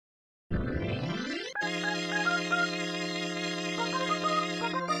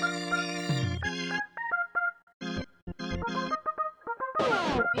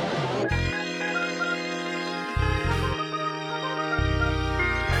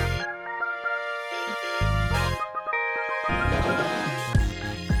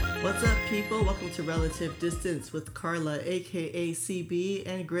people. Welcome to Relative Distance with Carla, aka CB,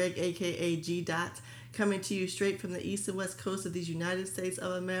 and Greg, aka G Dot, coming to you straight from the east and west coast of these United States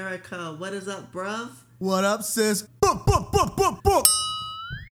of America. What is up, bruv? What up, sis? Boop, boop, boop, boop, boop.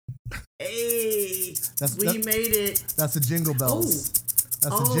 Hey, we made it. That's the jingle bells.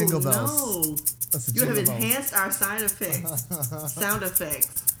 That's the jingle bells. No. That's the You jingle have bells. enhanced our sound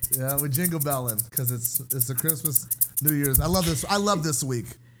effects. Yeah, we're jingle belling because it's a Christmas, New Year's. I love this week.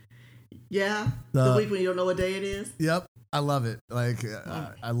 Yeah, the week when you don't know what day it is. Yep, I love it.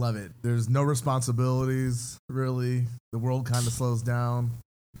 I love it. There's no responsibilities really. The world kind of slows down.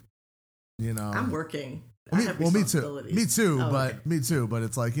 You know, I'm working. Me too. Okay. Me too. But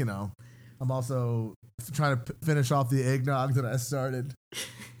it's like, you know, I'm also trying to finish off the eggnog that I started.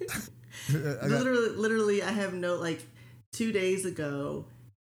 Literally, I have 2 days ago,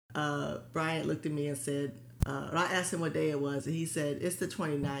 Bryant looked at me and said, I asked him what day it was, and he said, it's the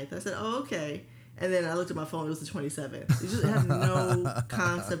 29th. I said, oh, okay. And then I looked at my phone, it was the 27th. You just have no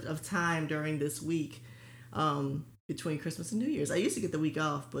concept of time during this week between Christmas and New Year's. I used to get the week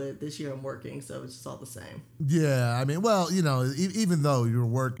off, but this year I'm working, so it's just all the same. Yeah, I mean, well, you know, even though you're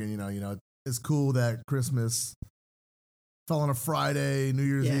working, you know, it's cool that Christmas fell on a Friday, New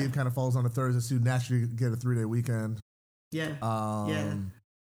Year's Eve kind of falls on a Thursday, so you naturally get a 3-day weekend. Yeah.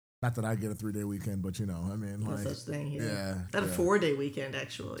 Not that I get a 3-day weekend, but you know, I mean, no such thing here. Yeah. I had a 4-day weekend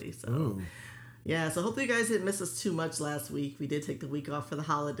actually. So Ooh. Yeah, so hopefully you guys didn't miss us too much last week. We did take the week off for the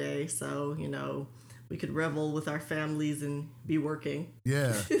holiday, so you know, we could revel with our families and be working.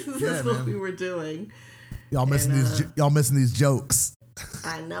 Yeah. That's what we were doing. Y'all missing these jokes.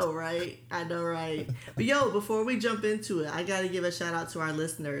 I know, right? But yo, before we jump into it, I got to give a shout out to our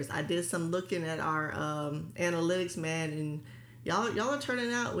listeners. I did some looking at our analytics, man, and y'all are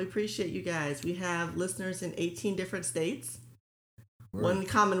turning out. We appreciate you guys. We have listeners in 18 different states. Word. One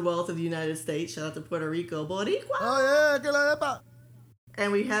Commonwealth of the United States. Shout out to Puerto Rico. Boricua. Oh, yeah.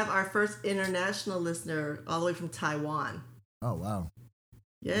 And we have our first international listener all the way from Taiwan. Oh, wow.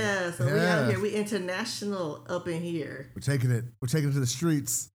 Yeah, so we out here. We international up in here. We're taking it to the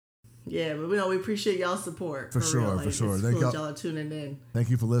streets. Yeah, but we appreciate y'all's support. For sure. It's Thank cool y'all. Y'all are tuning in.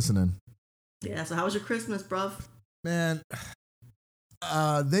 Thank you for listening. Yeah, so how was your Christmas, bruv? Man,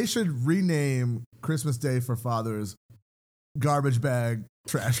 they should rename Christmas Day for fathers Garbage Bag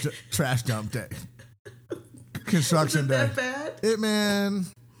Trash Dump Day. Construction Day. That bad?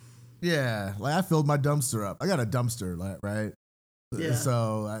 Yeah. Like I filled my dumpster up. I got a dumpster, right? Yeah.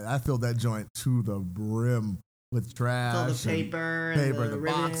 So I filled that joint to the brim with trash. All the paper, the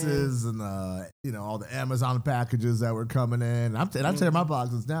boxes, and all the Amazon packages that were coming in. I'm tearing my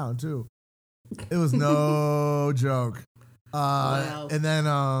boxes down too. It was no joke. Wow. And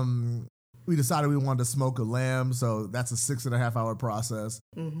then we decided we wanted to smoke a lamb, so that's a 6.5 hour process.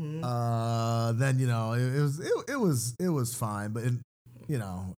 Mm-hmm. Then it was fine, but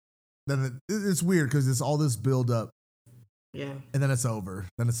then it's weird because it's all this build up. Yeah. And then it's over.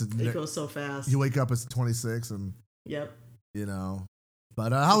 It goes so fast. You wake up, it's 26, and yep.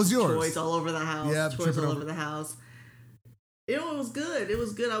 But how was yours? Toys all over the house. Yeah, toys all over the house. It was good.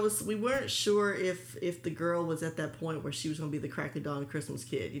 We weren't sure if the girl was at that point where she was gonna be the crack of dawn Christmas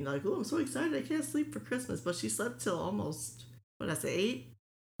kid. Oh, I'm so excited, I can't sleep for Christmas. But she slept till almost 8?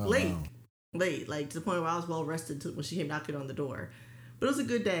 Late, like to the point where I was well rested when she came knocking on the door. But it was a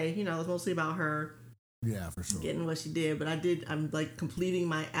good day. It was mostly about her. Yeah, for sure. Getting what she did, but I'm completing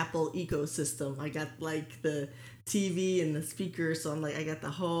my Apple ecosystem. I got the TV and the speaker, so I got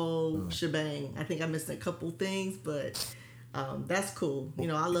the whole shebang. I think I'm missing a couple things, but that's cool.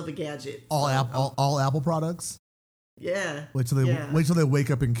 I love a gadget. All Apple products? Yeah. Wait till they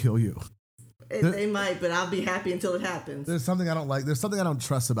wake up and kill you. They might, but I'll be happy until it happens. There's something I don't like. There's something I don't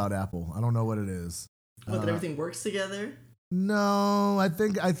trust about Apple. I don't know what it is. That everything works together? No, I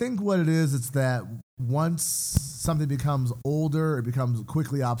think what it is, it's that once something becomes older, it becomes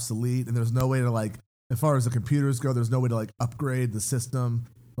quickly obsolete, and there's no way to as far as the computers go, there's no way to upgrade the system.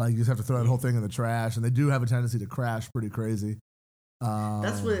 You just have to throw that whole thing in the trash, and they do have a tendency to crash pretty crazy.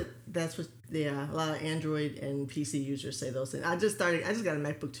 That's what a lot of Android and PC users say those things. I just got a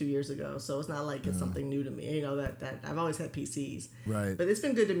MacBook 2 years ago, so it's not like it's something new to me. That I've always had PCs. Right. But it's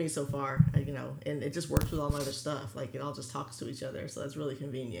been good to me so far, and it just works with all my other stuff. It all just talks to each other, so that's really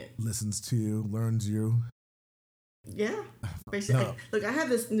convenient. Listens to you, learns you. Yeah. Basically, No. Look, I have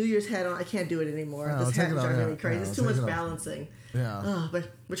this New Year's hat on. I can't do it anymore. No, this hat is driving me crazy. It's too much off. balancing. Yeah.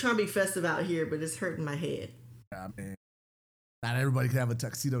 But we're trying to be festive out here, but it's hurting my head. I mean, not everybody can have a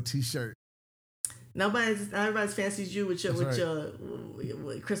tuxedo T-shirt. Not everybody's fancies you with your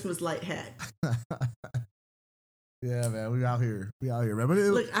That's Christmas light hat. Yeah, man, we out here, man. But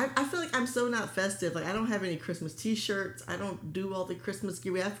Look, I feel like I'm so not festive. Like I don't have any Christmas T-shirts. I don't do all the Christmas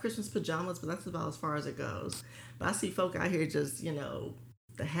gear. We have Christmas pajamas, but that's about as far as it goes. But I see folk out here just the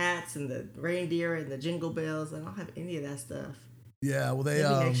hats and the reindeer and the jingle bells. I don't have any of that stuff. yeah, well, Maybe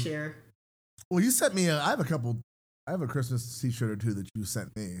next year. Well, you sent me. I have a Christmas T-shirt or two that you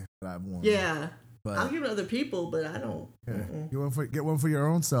sent me that I've worn. Yeah, but I'll give it to other people, but I don't. yeah. Get one for your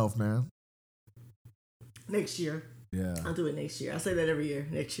own self, man. Next year. Yeah. I'll do it next year. I say that every year.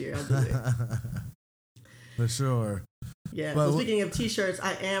 Next year, I'll do it. For sure. Yeah. So speaking of T-shirts,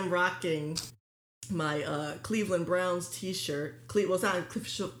 I am rocking my Cleveland Browns T-shirt. Well, it's not an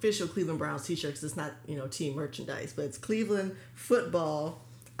official Cleveland Browns T-shirt because it's not team merchandise, but it's Cleveland football.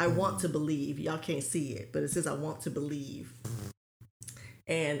 I want to believe. Y'all can't see it, but it says I want to believe.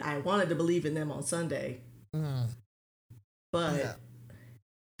 And I wanted to believe in them on Sunday. But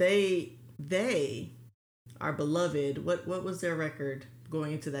they are beloved. What was their record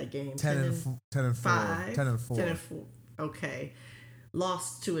going into that game? 10 and 4. 10 and 4. 10 and 4. Okay.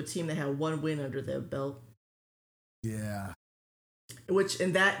 Lost to a team that had one win under their belt. Yeah.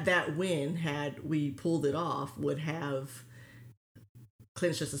 And that win, had we pulled it off, would have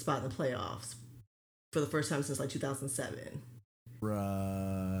clinched us a spot in the playoffs for the first time since like 2007.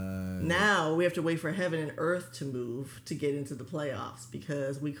 Right. Now we have to wait for heaven and earth to move to get into the playoffs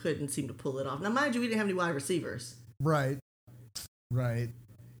because we couldn't seem to pull it off. Now, mind you, we didn't have any wide receivers. Right.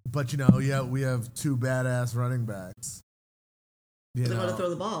 But we have two badass running backs. They want to throw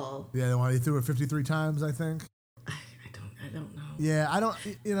the ball. Yeah, they threw it 53 times, I think. I don't know. Yeah, I don't.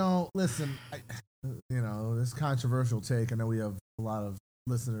 Listen, this controversial take. I know we have a lot of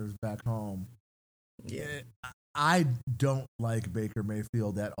listeners back home. Yeah. I don't like Baker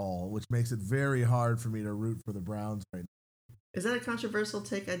Mayfield at all, which makes it very hard for me to root for the Browns right now. Is that a controversial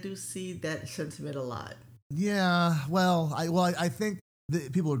take? I do see that sentiment a lot. Yeah, I think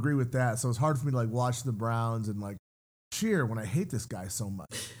that people agree with that, so it's hard for me to watch the Browns and cheer when I hate this guy so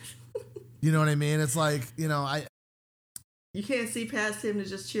much. You know what I mean? It's You can't see past him to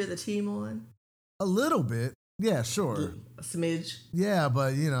just cheer the team on? A little bit. Yeah, sure. A smidge. Yeah,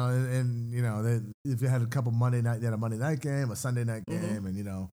 but if you had a couple Monday night, they had a Monday night game, a Sunday night game, and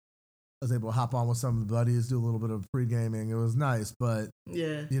I was able to hop on with some of the buddies, do a little bit of pre-gaming. It was nice, but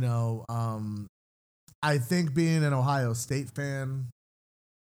yeah, I think being an Ohio State fan,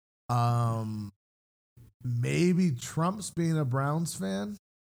 maybe trumps being a Browns fan.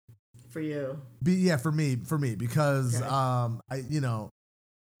 For you. For me, because okay.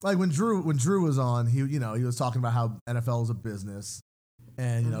 When Drew was on, he was talking about how NFL is a business,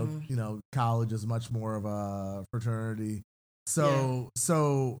 and college is much more of a fraternity. So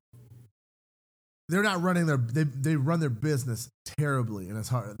they're not running they run their business terribly, and it's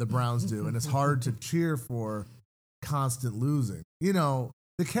hard. The Browns do, and it's hard to cheer for constant losing. The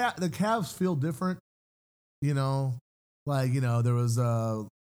Cavs feel different. There was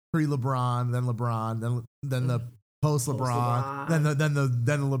pre-LeBron, then LeBron, then the post-LeBron, then the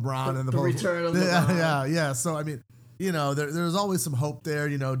LeBron, and the return of LeBron. Yeah. So there's always some hope there.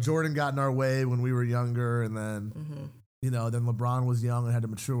 Jordan got in our way when we were younger, and then then LeBron was young and had to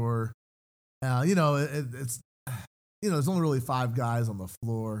mature. It's there's only really 5 guys on the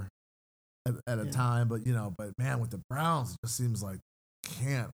floor at a time, but man, with the Browns, it just seems like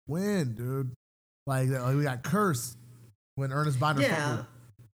can't win, dude. We got cursed when Ernest Binder fumbled.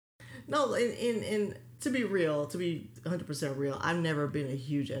 No, in to be 100% real, I've never been a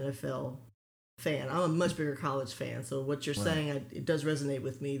huge NFL fan. I'm a much bigger college fan. So what you're saying, it does resonate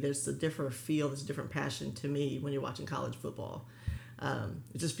with me. There's a different feel, there's a different passion to me when you're watching college football.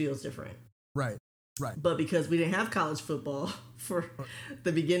 It just feels different. Right. But because we didn't have college football for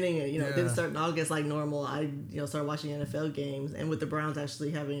the beginning, it didn't start in August like normal. I started watching NFL games, and with the Browns actually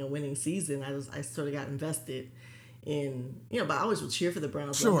having a winning season, I sort of got invested in, but I always would cheer for the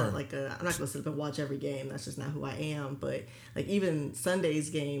Browns. Sure. I'm not going to sit up and watch every game. That's just not who I am. But even Sunday's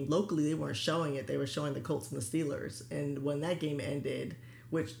game, locally, they weren't showing it. They were showing the Colts and the Steelers. And when that game ended,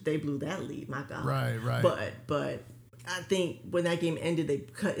 which they blew that lead, my God. Right. But I think when that game ended, they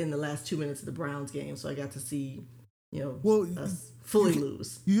cut in the last 2 minutes of the Browns game. So I got to see, us fully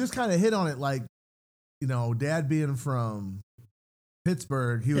lose. You just kind of hit on it, Dad being from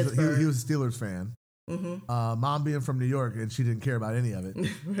Pittsburgh, he was a Steelers fan. Mm-hmm. Mom being from New York, and she didn't care about any of it.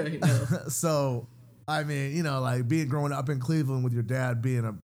 Right. No. So, being growing up in Cleveland with your dad being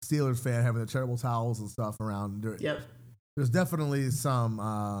a Steelers fan, having the terrible towels and stuff around. Yep. There's definitely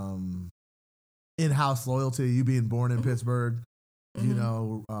some in-house loyalty. You being born in Pittsburgh,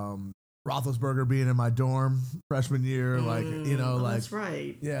 Roethlisberger being in my dorm freshman year, that's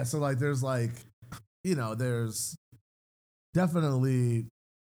right. Yeah, so there's there's definitely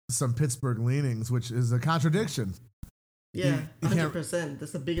some Pittsburgh leanings, which is a contradiction. Yeah, You can't- 100%.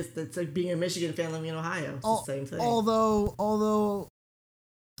 That's the biggest. That's like being a Michigan fan living in Ohio. It's the same thing. Although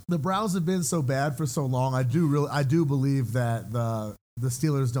the Browns have been so bad for so long, I do believe that the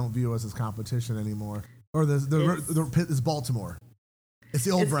Steelers don't view us as competition anymore, or it's Baltimore. It's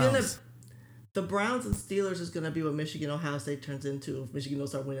the old Browns. The Browns and Steelers is going to be what Michigan Ohio State turns into if Michigan don't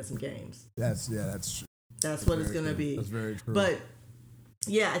start winning some games. That's true. That's what it's going to be. That's very true. But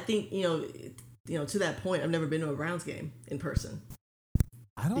yeah, I think to that point, I've never been to a Browns game in person.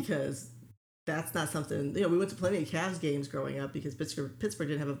 Because that's not something, we went to plenty of Cavs games growing up because Pittsburgh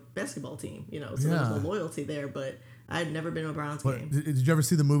didn't have a basketball team, so there was no loyalty there, but I had never been to a Browns game. Did you ever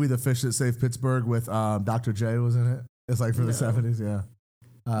see the movie The Fish That Saved Pittsburgh with Dr. J was in it? It's like from the 70s, yeah.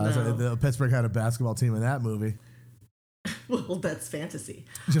 So Pittsburgh had a basketball team in that movie. Well, that's fantasy.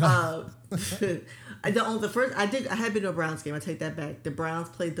 I had been to a Browns game. I take that back. The Browns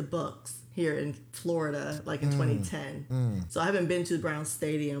played the Bucks here in Florida, like in 2010. So I haven't been to the Browns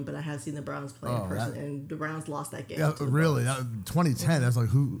stadium, but I have seen the Browns play in person, and the Browns lost that game. Yeah, really, 2010. That's like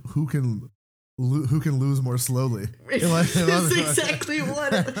who can lose more slowly. That's exactly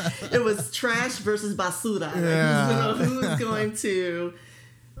what it was. Trash versus basura. Yeah. Who's going to?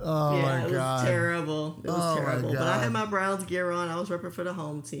 Oh my God! It was terrible. It was terrible. But I had my Browns gear on. I was repping for the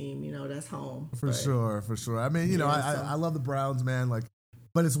home team. That's home. For sure. I mean, I love the Browns, man. Like,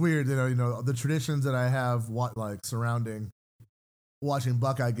 but it's weird, the traditions that I have, surrounding watching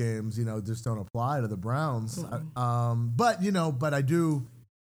Buckeye games, just don't apply to the Browns. Mm-hmm. But I do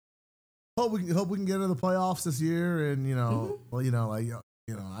hope we can get into the playoffs this year, and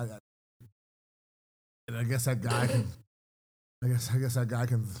I guess that guy can. I guess that guy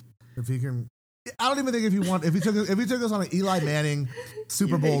can, if he can. I don't even think if he took us on an Eli Manning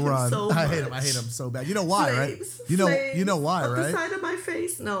Super Bowl run. So I hate him so bad. You know why, right? You know why, right? The side of my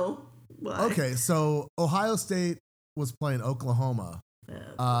face, no. Why? Okay, so Ohio State was playing Oklahoma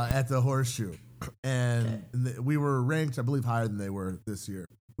at the Horseshoe, and we were ranked, I believe, higher than they were this year.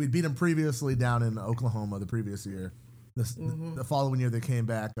 We'd beat them previously down in Oklahoma the previous year. The following year, they came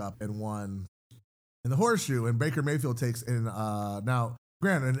back up and won in the Horseshoe, and Baker Mayfield takes in now.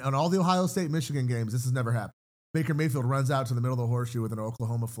 Granted, on all the Ohio State-Michigan games, this has never happened. Baker Mayfield runs out to the middle of the Horseshoe with an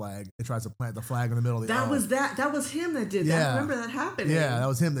Oklahoma flag and tries to plant the flag in the middle of the That was him that did that. I remember that happening. Yeah, that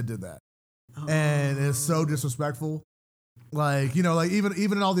was him that did that. And it's so disrespectful. Like, even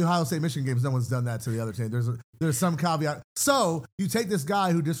in all the Ohio State-Michigan games, no one's done that to the other team. There's some caveat. So you take this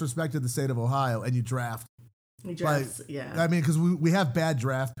guy who disrespected the state of Ohio and you draft. He drafts, yeah. I mean, because we have bad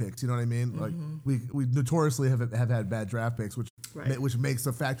draft picks, you know what I mean? Like we notoriously have had bad draft picks, which makes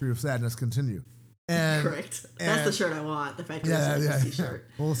the Factory of Sadness continue. And, correct. That's the shirt I want. The Factory of Sadness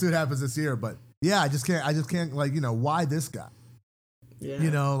t-shirt. Well, we'll see what happens this year, but yeah, I just can't why this guy? Yeah.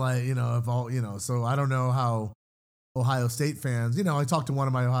 If all so I don't know how Ohio State fans. I talked to one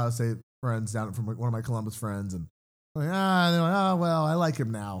of my Ohio State friends down from one of my Columbus friends, and they're like, well, I like him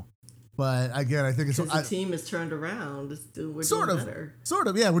now. But again, I think it's the team is turned around. We're doing better. Sort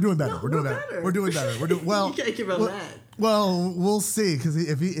of, yeah. We're doing better. No, we're doing better. We're doing better. We're doing well. You can't give him that. Well, we'll see because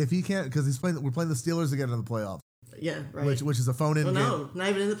if he can't, because we're playing the Steelers to get into the playoffs. Yeah, right. Which is a phone-in game. No, not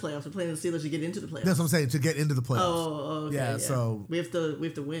even in the playoffs. We're playing the Steelers to get into the playoffs. That's what I'm saying, to get into the playoffs. Oh, okay. Yeah. So we have to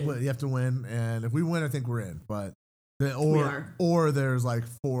win. You have to win, and if we win, I think we're in. But or there's like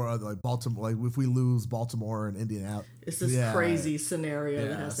four other, like Baltimore. Like if we lose Baltimore and Indianapolis, it's this crazy scenario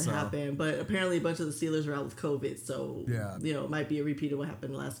that has to happen. But apparently, a bunch of the Steelers are out with COVID, so it might be a repeat of what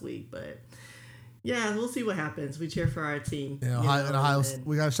happened last week. But yeah, we'll see what happens. We cheer for our team. Ohio,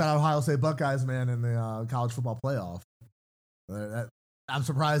 we got to shout out Ohio State Buckeyes, man, in the college football playoff. I'm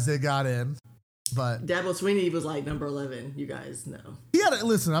surprised they got in. But Dabo Swinney was like number 11. You guys know. He had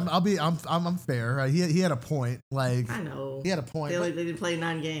listen. I'm fair. He had a point. Like I know he had a point. They didn't play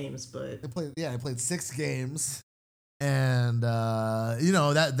 9 games, but they played 6 games, and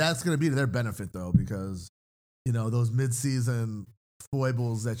that's going to be to their benefit though, because those midseason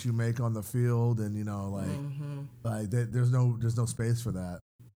foibles that you make on the field, and there's no space for that.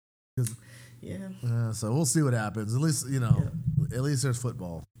 So we'll see what happens. At least at least there's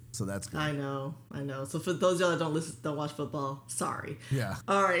football. So that's good. I know. So for those of y'all that don't watch football, sorry. Yeah.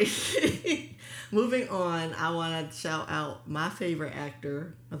 All right. Moving on, I want to shout out my favorite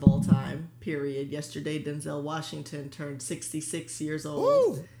actor of all time, period. Yesterday, Denzel Washington turned 66 years old.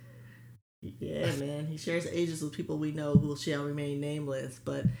 Woo! Yeah, man. He shares ages with people we know who shall remain nameless.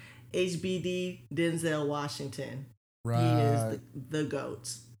 But HBD Denzel Washington. Right. He is the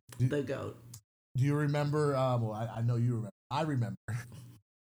GOAT. The GOAT. Do you remember? I know you remember. I remember.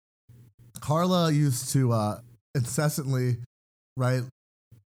 Carla used to incessantly write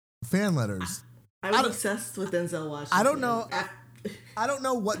fan letters. I was obsessed with Denzel Washington. I don't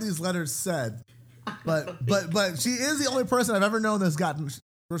know what these letters said, but she is the only person I've ever known that's gotten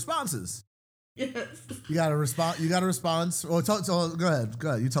responses. Yes. You got a response. You got a response. Well, go ahead.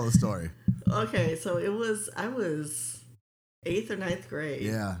 You tell the story. Okay, so I was 8th or 9th grade.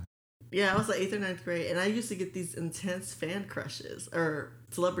 Yeah. Yeah, I was like 8th or 9th grade, and I used to get these intense fan crushes or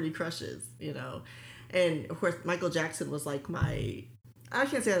celebrity crushes, and of course Michael Jackson was like I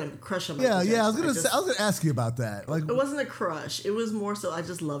can't say I had a crush on Michael Jackson. Yeah. I was gonna ask you about that. Like, it wasn't a crush. It was more so I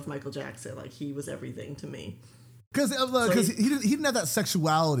just loved Michael Jackson. Like he was everything to me. Because he didn't have that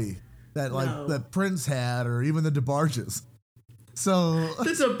sexuality that that Prince had, or even the DeBarges. So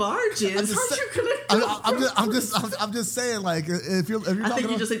the DeBarges. I'm just saying, like, if you're I think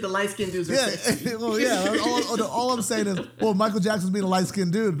you just think the light skinned dudes are sexy. Well, yeah. All I'm saying is, well, Michael Jackson's being a light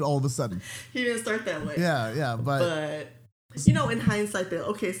skinned dude all of a sudden. He didn't start that way. Yeah, but in hindsight,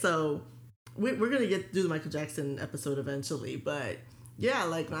 so we're gonna do the Michael Jackson episode eventually, but yeah,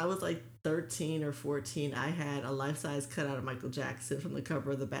 like when I was like 13 or 14, I had a life-size cutout of Michael Jackson from the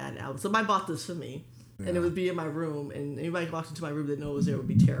cover of the Bad album. So I bought this for me. Yeah. And it would be in my room, and anybody who walked into my room that knew it was there would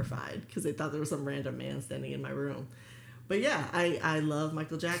be terrified because they thought there was some random man standing in my room. But yeah, I love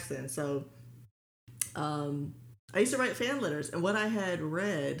Michael Jackson. So I used to write fan letters, and what I had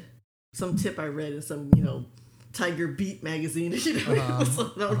read, some tip I read in some, Tiger Beat magazine, I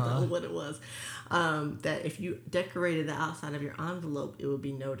don't know what it was, that if you decorated the outside of your envelope, it would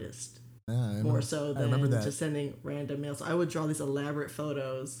be noticed. More so than just sending random mail. So I would draw these elaborate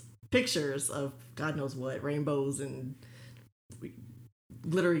pictures of God knows what, rainbows and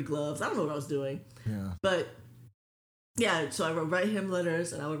glittery gloves. I don't know what I was doing. Yeah. But yeah, so I would write him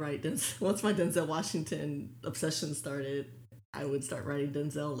letters, and I would write once my Denzel Washington obsession started, I would start writing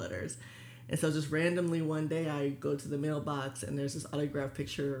Denzel letters. And so just randomly one day I go to the mailbox, and there's this autographed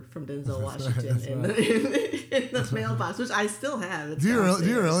picture from Denzel Washington in the mailbox, which I still have. Do you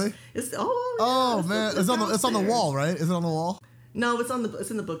really? It's man, it's on the wall, right? Is it on the wall? No, it's in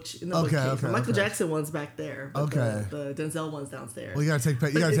the bookcase. The Michael Jackson one's back there. Okay. The Denzel one's downstairs. Well, you gotta take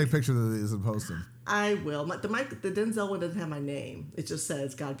pictures of these and post them. I will. The Denzel one doesn't have my name. It just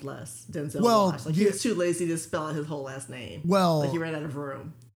says "God bless Denzel." Well, Wash. Like he was too lazy to spell out his whole last name. Well, like he ran out of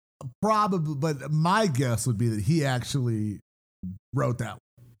room. Probably, but my guess would be that he actually wrote that one.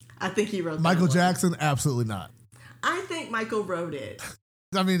 I think he wrote that Michael one. Jackson, absolutely not. I think Michael wrote it.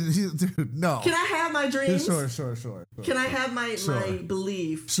 I mean, dude, no. Can I have my dreams? Sure. Can I have my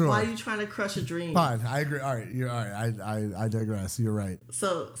belief? Sure. Why are you trying to crush a dream? Fine, I agree. All right, you're all right. I digress. You're right.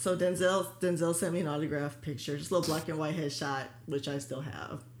 So Denzel sent me an autographed picture, just a little black and white headshot, which I still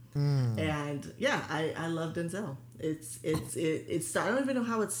have. And yeah, I love Denzel. It's I don't even know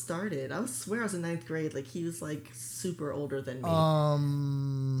how it started. I swear I was in 9th grade. Like he was like super older than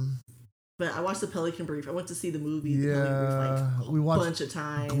me. But I watched the Pelican Brief. I went to see the movie. We watched a bunch of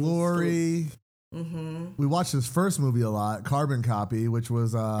times. Glory. We watched his first movie a lot, Carbon Copy, which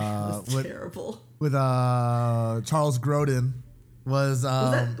was terrible. With Charles Grodin. Was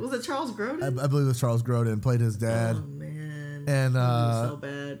it Charles Grodin? I believe it was Charles Grodin. Played his dad. Oh man. And so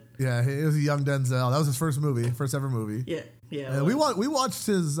bad. Yeah, it was a young Denzel. That was his first ever movie. Yeah. And we watched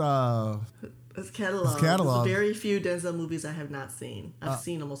his catalog. There's very few Denzel movies I have not seen. I've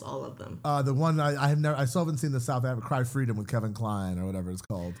seen almost all of them. The one I still haven't seen the South Africa Cry Freedom with Kevin Kline or whatever it's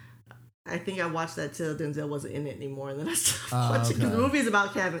called. I think I watched that till Denzel wasn't in it anymore, and then I stopped watching. Because the movie is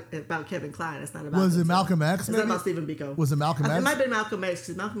about Kevin Kline. It's not about. Was Denzel. It Malcolm X? It's not about Stephen Biko. Was it Malcolm X? It might have been Malcolm X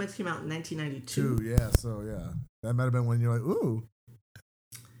because Malcolm X came out in 1992. Yeah, so yeah, that might have been when you're like, ooh.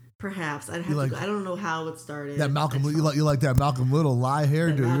 Perhaps I'd have to go. I don't know how it started. That Malcolm, you like that Malcolm Little lie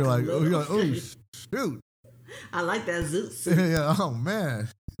hairdo. You're like, oh shoot. I like that Zeus. Yeah. Oh man,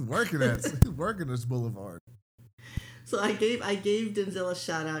 working this boulevard. So I gave Denzel a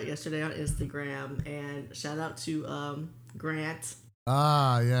shout out yesterday on Instagram, and shout out to Grant.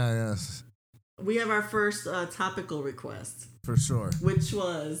 Yes. We have our first topical request for sure, which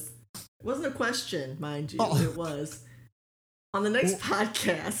wasn't a question, mind you. It was on the next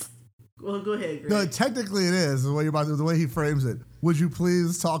podcast. Well, go ahead, Grant. No, technically it is the way he frames it. Would you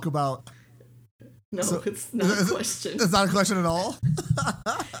please talk about? No, it's not a question. It's not a question at all.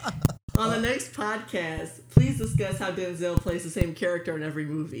 On the next podcast, please discuss how Denzel plays the same character in every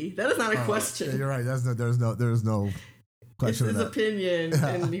movie. That is not a question. Yeah, you're right. There's no question. It's his opinion,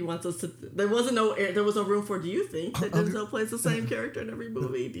 and he wants us to. There was no room for. Do you think that Denzel plays the same character in every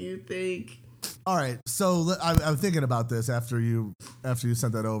movie? Do you think? All right. So I'm thinking about this after you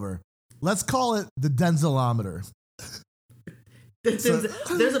sent that over. Let's call it the Denzelometer. There's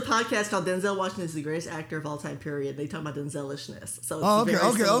a podcast called Denzel Washington is the greatest actor of all time. Period. They talk about Denzelishness. So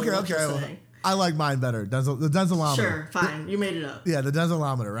okay. I like mine better. The Denzelometer. Sure, fine. You made it up. Yeah, the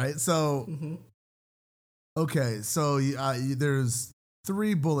Denzelometer, right? So, okay, so there's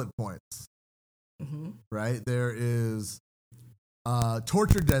 3 bullet points, right? There is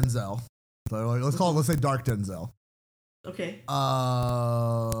tortured Denzel. So let's say dark Denzel. Okay.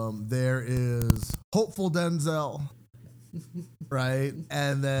 There is hopeful Denzel. Right,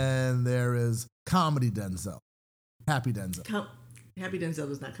 and then there is comedy Denzel, happy Denzel. Happy Denzel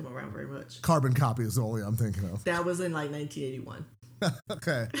does not come around very much. Carbon Copy is the only I'm thinking of. That was in like 1981.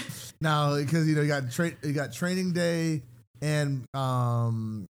 Okay, now because you got Training Day and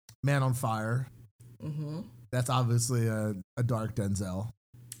Man on Fire. That's obviously a dark Denzel.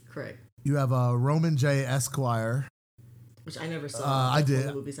 Correct. You have a Roman J. Esquire, which I never saw. I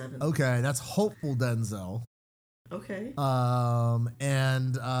did. Okay, that's hopeful Denzel. Okay.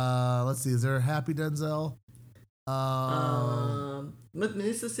 And let's see, is there a happy Denzel?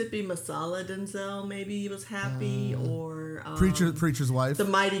 Mississippi Masala Denzel, maybe he was happy, or Preacher's Wife. The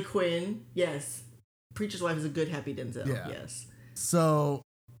Mighty Quinn, yes. Preacher's Wife is a good happy Denzel. Yeah. Yes. So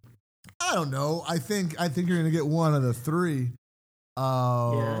I don't know. I think you're gonna get one of the 3.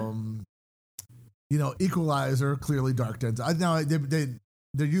 Equalizer, clearly dark Denzel. Now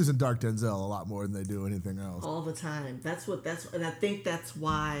they're using dark Denzel a lot more than they do anything else. All the time. And I think that's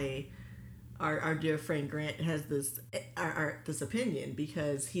why our dear friend Grant has this opinion,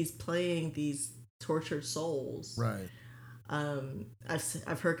 because he's playing these tortured souls. Right.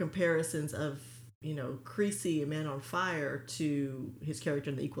 I've heard comparisons of Creasy and Man on Fire to his character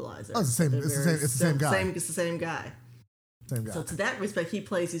in The Equalizer. Oh, it's the same guy. It's the same guy. Same guy. So to that respect, he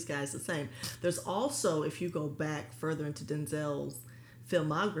plays these guys the same. There's also, if you go back further into Denzel's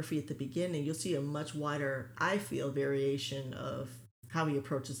filmography at the beginning, you'll see a much wider, I feel, variation of how he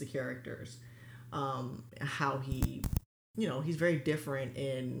approaches the characters. How he, he's very different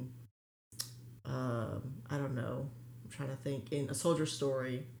in, I don't know, I'm trying to think, in A Soldier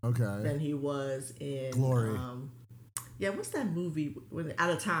Story. Okay. Than he was in Glory. What's that movie?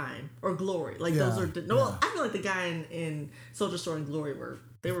 Out of Time or Glory? I feel like the guy in Soldier Story and Glory were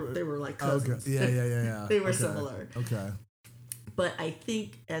like cousins. Okay. Yeah. They were similar. Okay. But I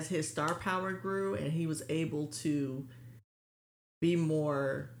think as his star power grew and he was able to be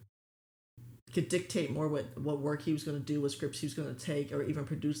more, could dictate more what work he was going to do, what scripts he was going to take, or even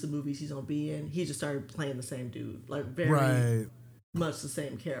produce the movies he's going to be in, he just started playing the same dude, like very much the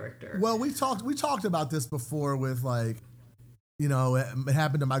same character. Well, we talked about this before with it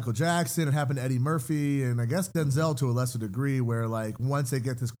happened to Michael Jackson, it happened to Eddie Murphy, and I guess Denzel to a lesser degree, where once they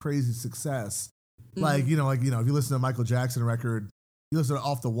get this crazy success, if you listen to a Michael Jackson record, you listen to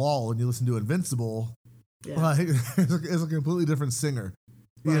Off the Wall and you listen to Invincible, it's a completely different singer.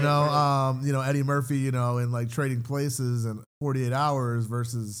 Eddie Murphy, in Trading Places and 48 Hours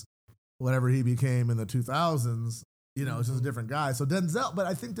versus whatever he became in the 2000s, it's just a different guy. So Denzel, but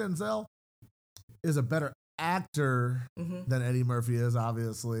I think Denzel is a better actor than Eddie Murphy is,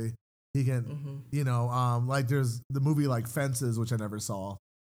 obviously. He can, there's the movie Fences, which I never saw.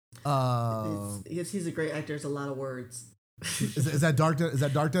 He's a great actor. It's a lot of words. is that dark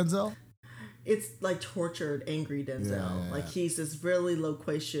Denzel? It's tortured, angry Denzel. Yeah. He's this really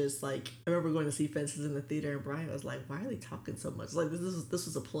loquacious. I remember going to see Fences in the theater, and Brian was like, "Why are they talking so much?" This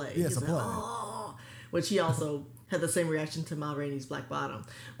was a play. Yeah, it's a play. Oh, which he also had the same reaction to Ma Rainey's Black Bottom.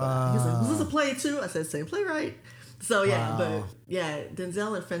 He was like, "Was this a play too?" I said, "Same playwright." So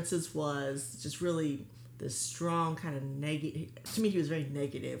Denzel in Fences was just really this strong kind of negative. To me, he was very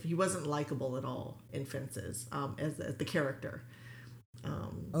negative. He wasn't likable at all in Fences as the character.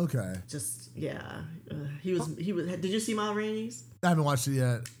 Okay. He was. Did you see Ma Rainey's? I haven't watched it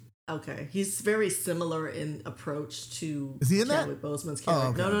yet. Okay, he's very similar in approach to Is he in Chadwick that? Boseman's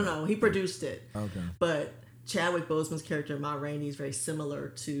character. Oh, okay. No. He produced it. Okay. But Chadwick Boseman's character, Ma Rainey, is very similar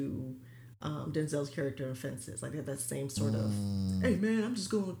to Denzel's character in Fences. They have that same sort of, hey man, I'm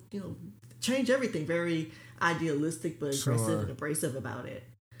just going to change everything. Very idealistic, but aggressive and abrasive about it.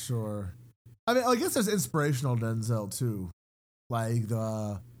 Sure. I mean, I guess there's inspirational Denzel too.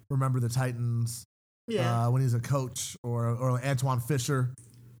 The Remember the Titans, when he's a coach, or Antoine Fisher,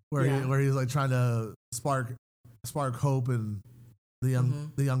 where he's trying to spark hope in the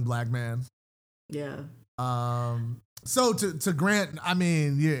young black man. Yeah. So to Grant, I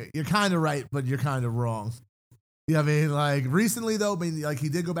mean, you're kind of right, but you're kind of wrong. Yeah, I mean, recently though, he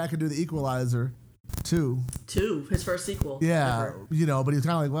did go back and do The Equalizer 2, his first sequel. Yeah, ever. But he's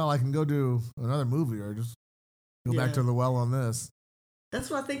kind of well, I can go do another movie or just go back to the well on this. That's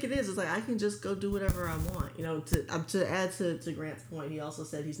what I think it is. It's like I can just go do whatever I want. You know, to add to Grant's point, he also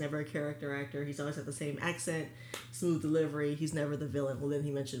said he's never a character actor. He's always had the same accent, smooth delivery. He's never the villain. Well, then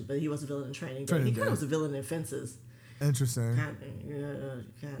he mentioned, but he was a villain in Training Day. He kind of was a villain in Fences. Interesting. Kinda.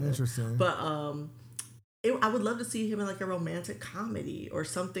 Interesting. But I would love to see him in like a romantic comedy or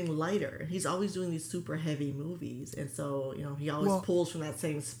something lighter. He's always doing these super heavy movies, and so he always pulls from that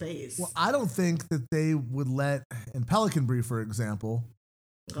same space. Well, I don't think that they would let in Pelican Brief, for example.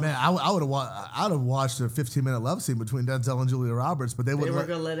 Man, I would have watched a 15-minute love scene between Denzel and Julia Roberts, but they were going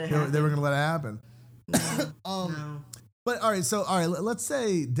to let it happen. They were going to let it happen. No. But all right, let's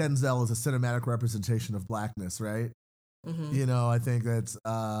say Denzel is a cinematic representation of blackness, right? Mm-hmm. I think that's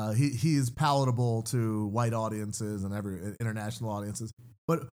he's palatable to white audiences and every international audiences.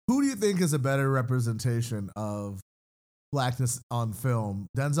 But who do you think is a better representation of blackness on film,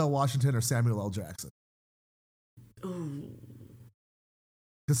 Denzel Washington or Samuel L. Jackson? Ooh.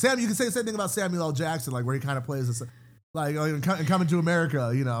 Because you can say the same thing about Samuel L. Jackson, like where he kind of plays this, like in Coming to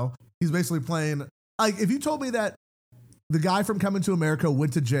America. He's basically playing like if you told me that the guy from Coming to America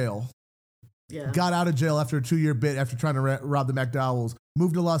went to jail. Yeah. Got out of jail after a 2-year bit after trying to rob the McDowells,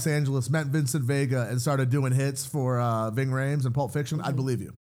 moved to Los Angeles, met Vincent Vega, and started doing hits for Ving Rhames and Pulp Fiction, I'd believe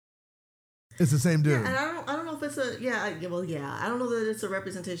you. It's the same dude. Yeah, and I don't know if it's I don't know that it's a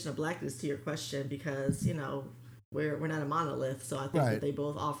representation of blackness to your question because, we're not a monolith, so I think that they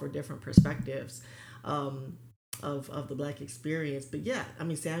both offer different perspectives of the black experience. But yeah, I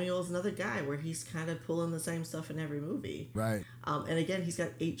mean, Samuel's another guy where he's kind of pulling the same stuff in every movie. Right. And again, he's got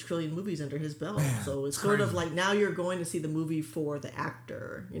 8 trillion movies under his belt. Man, so it's sort of like now you're going to see the movie for the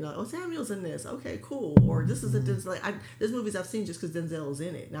actor. Samuel's in this. Okay, cool. Or this is there's movies I've seen just because Denzel's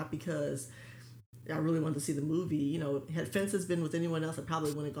in it, not because I really wanted to see the movie. Had Fences been with anyone else, I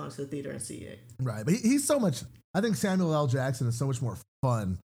probably wouldn't have gone to the theater and see it. Right. But he's so much, I think Samuel L. Jackson is so much more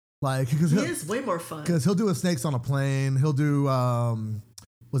fun. Like, because he is way more fun. Because he'll do a Snakes on a Plane. He'll do,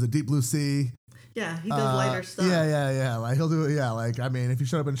 was it Deep Blue Sea? Yeah, he does lighter stuff. Yeah. Like, he'll do it. Yeah, like, I mean, if he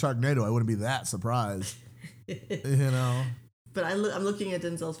showed up in Sharknado, I wouldn't be that surprised. But I'm looking at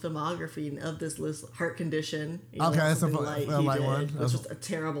Denzel's filmography, and of this list, Heart Condition. Okay, that's a light one. Which was a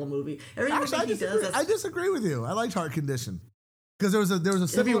terrible movie. I disagree with you. I liked Heart Condition. Because there was a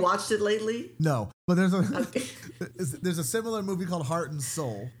similar. Have you watched it lately? No, but there's a similar movie called Heart and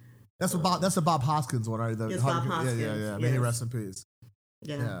Soul. That's a Bob Hoskins one, right? Bob Hoskins. Yeah. Yes. May he rest in peace.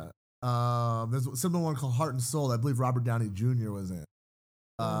 Yeah. There's a similar one called Heart and Soul. I believe Robert Downey Jr. was in.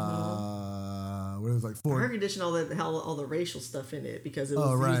 Where it was like Heart Condition, all the racial stuff in it because it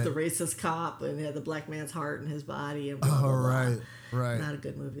was, he was the racist cop and he had the black man's heart in his body and blah, blah, blah. Right. Not a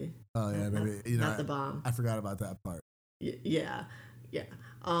good movie. Oh yeah, maybe not the bomb. I forgot about that part. Yeah.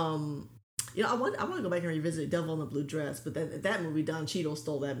 I want to go back and revisit Devil in the Blue Dress, but that movie, Don Cheadle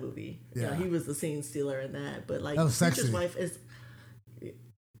stole that movie. Yeah, he was the scene stealer in that. But like, that was sexy. Preacher's Wife is. It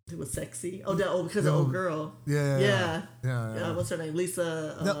was sexy. Because of Old Girl. Yeah. What's her name?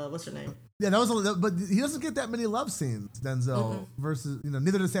 Lisa. What's her name? Yeah, but he doesn't get that many love scenes. Denzel versus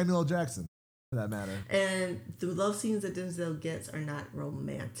neither does Samuel L. Jackson. For that matter. And the love scenes that Denzel gets are not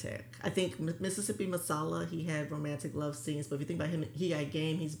romantic. I think Mississippi Masala, he had romantic love scenes, but if you think about him, He Got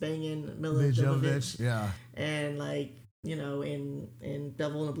Game, he's banging Mila Jovovich. Yeah. And like, in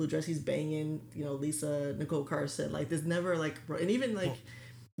Devil in a Blue Dress, he's banging, Lisa Nicole Carson. Like, there's never like, and even like,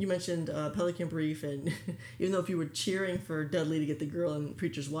 you mentioned Pelican Brief, and even though if you were cheering for Dudley to get the girl in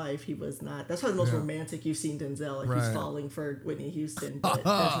Preacher's Wife, he was not. That's probably the most romantic you've seen Denzel. Like he's falling for Whitney Houston, but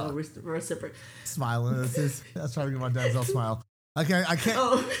there's no reciprocal. Smiling. That's trying to get my Denzel smile. I can't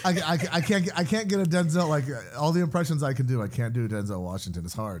get a Denzel, like all the impressions I can do. I can't do Denzel Washington.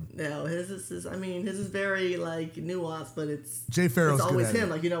 It's hard. No, his is very like nuanced, but it's Jay Farrow's it's always good at him.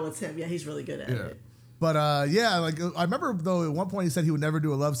 Like it's him. Yeah, he's really good at it. But like I remember though at one point he said he would never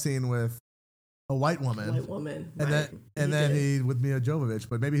do a love scene with a white woman. And then he with Mia Jovovich.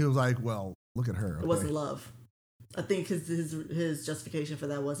 But maybe he was like, well, look at her. Okay. It wasn't love. I think his justification for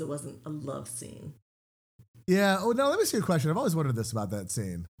that was it wasn't a love scene. Yeah. Oh no. Let me ask you a question. I've always wondered this about that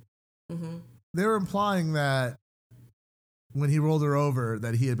scene. Mm-hmm. They were implying that when he rolled her over,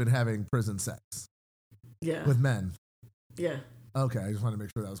 that he had been having prison sex. Yeah. With men. Yeah. Okay, I just wanted to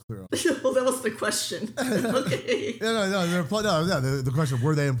make sure that was clear. Well, that was the question. Okay. The question,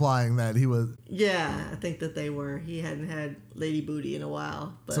 were they implying that he was... Yeah, I think that they were. He hadn't had lady booty in a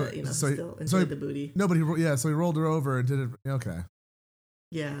while, but, still enjoyed the booty. No, but so he rolled her over and did it... Okay.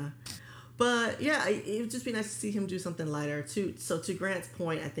 Yeah. But yeah, it would just be nice to see him do something lighter. To Grant's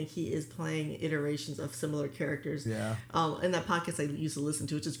point, I think he is playing iterations of similar characters. Yeah. In that podcast I used to listen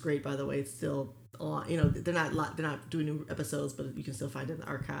to, which is great, by the way. It's still on. They're not doing new episodes, but you can still find it in the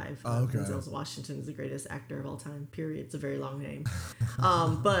archive. Oh, okay. Denzel Washington is the greatest actor of all time. Period. It's a very long name.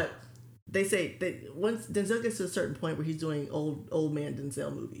 But they say that once Denzel gets to a certain point where he's doing old man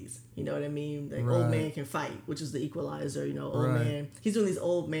Denzel movies, you know what I mean? Like Right. Old Man Can Fight, which is the Equalizer, old Right. man. He's doing these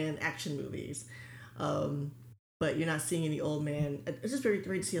old man action movies. But you're not seeing any old man. It's just very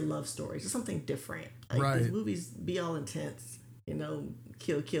great to see a love story. It's just something different. Like Right. these movies be all intense,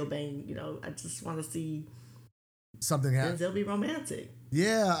 kill, bang, I just want to see Something happened. Denzel be romantic.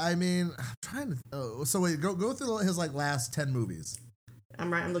 Yeah, I mean, I'm trying to. So wait, go through his last 10 movies.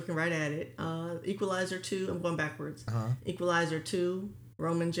 I'm looking right at it. Equalizer 2. I'm going backwards. Equalizer 2.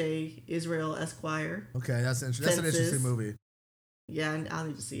 Roman J. Israel Esquire. Okay, that's an interesting movie. Yeah, I'll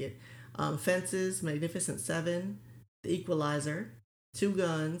need to see it. Fences, Magnificent Seven, The Equalizer, Two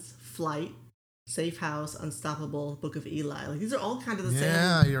Guns, Flight, Safe House, Unstoppable, Book of Eli. Like, these are all kind of the same.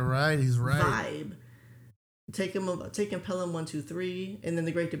 Yeah, you're right. He's right. Vibe. Taking Pelham 1, 2, 3, and then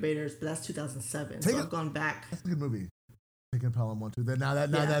The Great Debaters, but that's 2007. So I've gone back. That's a good movie. Taking Pelham 1, 2.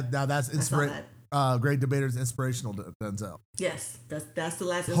 Now that's Great Debaters inspirational Denzel. Yes, that's the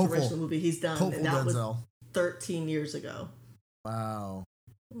last inspirational movie he's done, Hopeful and that Denzel. was 13 years ago. Wow.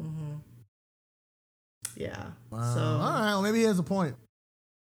 Mm-hmm. Yeah. Wow. So all right. Well, maybe he has a point.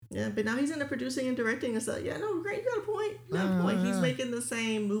 yeah, but now he's into producing and directing and stuff. Yeah, no, great. You got a point. You got a point. He's making the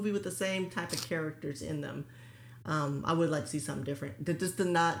same movie with the same type of characters in them. I would like to see something different. This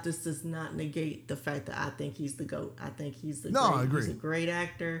does not negate the fact that I think he's the GOAT. I think he's I agree. He's a great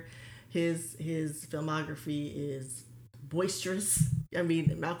actor. His filmography is boisterous. I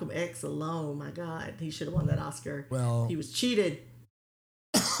mean, Malcolm X alone, my God, he should have won that Oscar. Well, he was cheated.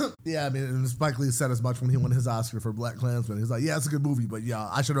 Yeah, I mean, and Spike Lee said as much when he won his Oscar for Black Klansman. He's like, yeah, it's a good movie, but yeah,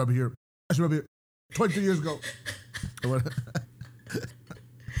 I should have been here. 22 years ago. Well,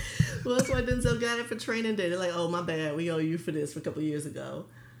 that's why Denzel got it for Training Day. They're like, oh, my bad. We owe you for this for a couple of years ago.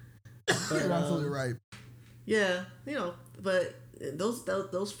 But, You're absolutely right. Yeah, but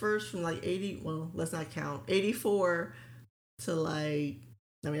those first from like 80, well, let's not count, 84 to like,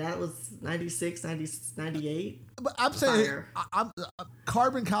 I mean, that was 96, 98. But I'm saying,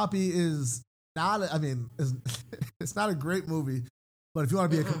 Carbon Copy is not. It's not a great movie. But if you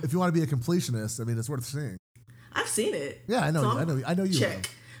want to be a completionist, I mean, it's worth seeing. I've seen it. Yeah, I know. So I know you. Check.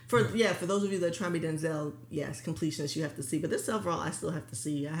 For those of you that are trying to be Denzel, yes, completionist you have to see. But this overall, I still have to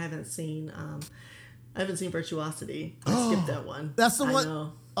see. I haven't seen Virtuosity. I skipped that one. That's the one.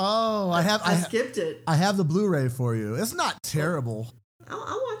 Know. Oh, I skipped it. I have the Blu-ray for you. It's not terrible.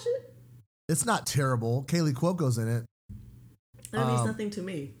 I'll watch it. It's not terrible. Kaylee Cuoco's in it. That means nothing to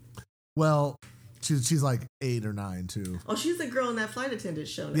me. Well, she's like 8 or 9 too. Oh, she's the girl in that flight attendant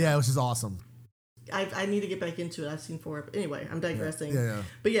show now. Yeah, which is awesome. I need to get back into it. I've seen 4. Anyway, I'm digressing. Yeah.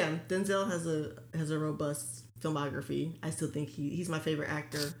 But yeah, Denzel has a robust filmography. I still think he's my favorite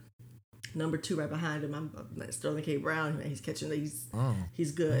actor. Number 2 right behind him, I'm Sterling K. Brown. He's catching.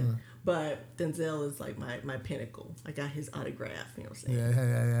 He's good. Yeah. But Denzel is like my pinnacle. I got his autograph. You know what I'm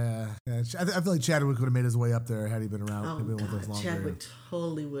saying? Yeah. I feel like Chadwick would have made his way up there had he been around. Oh, with us longer. Chadwick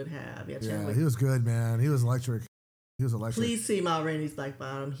totally would have. Yeah, Chadwick. Yeah, he was good, man. He was electric. Please see Ma Rainey's Black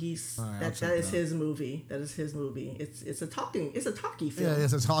Bottom. That is his movie. It's a talkie film. Yeah,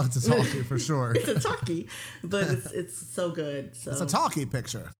 it's a talkie for sure. It's a talkie, but it's so good. So it's a talkie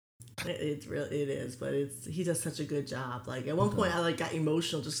picture. It is, but he does such a good job. Like at one point, I got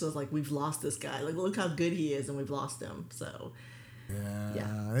emotional just because like we've lost this guy. Like look how good he is, and we've lost him. So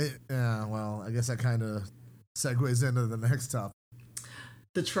yeah. Well, I guess that kind of segues into the next topic.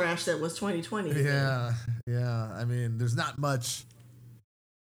 The trash that was 2020. Yeah. I mean, there's not much.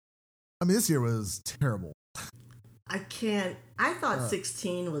 I mean, this year was terrible. I thought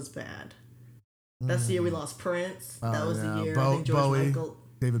 16 was bad. That's the year we lost Prince. That was the year I think George Michael.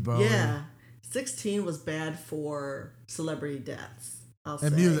 David Bowie. Yeah. 16 was bad for celebrity deaths. I'll say.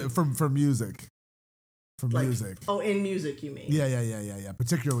 Music from music. Music. Oh, in music, you mean? Yeah.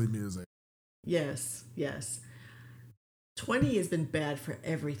 Particularly music. Yes. 20 has been bad for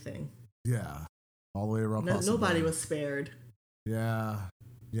everything. Yeah. All the way around. Nobody was spared. Yeah,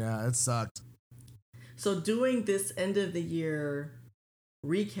 it sucked. So doing this end of the year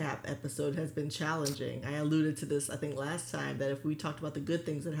recap episode has been challenging. I alluded to this, I think, last time, that if we talked about the good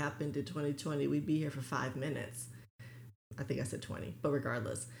things that happened in 2020, we'd be here for 5 minutes. I think I said 20, but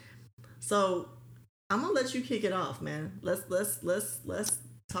regardless. So I'm gonna let you kick it off, man. Let's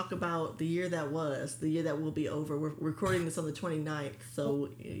talk about the year that was, the year that will be over. We're recording this on the 29th, so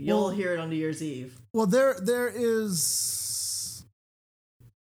you'll hear it on New Year's Eve. Well, there is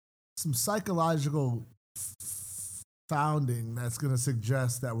some psychological founding that's going to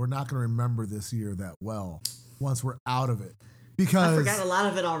suggest that we're not going to remember this year that well once we're out of it. Because I forgot a lot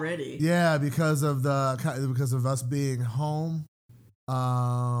of it already. Yeah, because of us being home,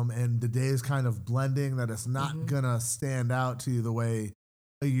 and the days kind of blending, that it's not gonna stand out to you the way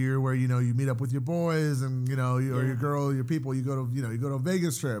a year where you meet up with your boys and or your girl, your people, you go to a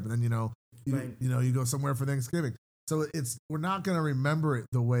Vegas trip, and then you go somewhere for Thanksgiving. So we're not gonna remember it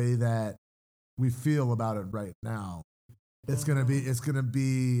the way that we feel about it right now. It's gonna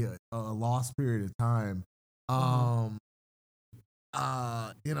be a lost period of time. So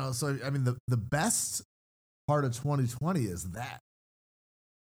I mean, the best part of 2020 is that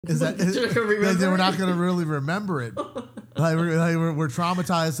we're not going to really remember it. We're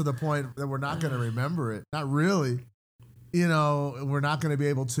traumatized to the point that we're not going to remember it. Not really. We're not going to be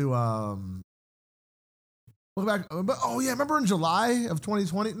able to look back. But remember in July of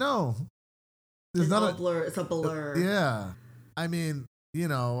 2020? No, it's a blur. It's a blur. Yeah, I mean,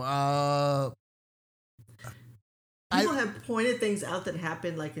 people have pointed things out that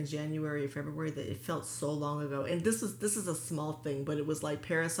happened like in January or February that it felt so long ago. And this is a small thing, but it was like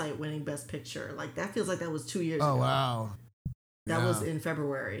Parasite winning Best Picture. Like that feels like that was 2 years ago. Oh, wow. That was in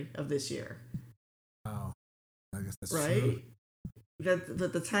February of this year. Oh, I guess that's right? true.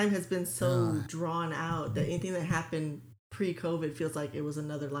 That the time has been so drawn out that anything that happened pre-COVID feels like it was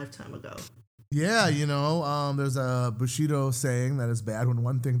another lifetime ago. Yeah, there's a Bushido saying that it's bad when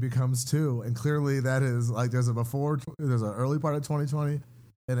one thing becomes two, and clearly that is like there's an early part of 2020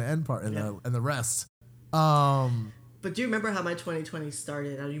 and an end part, and the rest. But do you remember how my 2020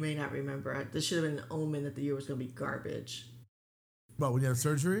 started? You may not remember. This should have been an omen that the year was going to be garbage. But when you had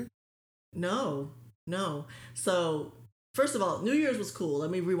surgery? No. So first of all, New Year's was cool.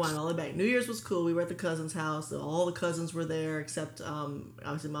 Let me rewind all the way back. New Year's was cool. We were at the cousin's house. All the cousins were there except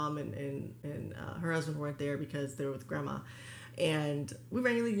obviously mom and her husband weren't there because they were with grandma. And we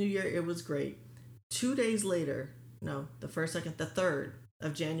rang New Year. It was great. 2 days later, the 1st, 2nd, the 3rd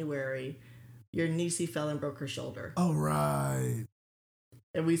of January, your niecey fell and broke her shoulder. Oh, right.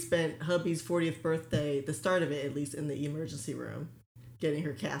 And we spent hubby's 40th birthday, the start of it at least, in the emergency room, getting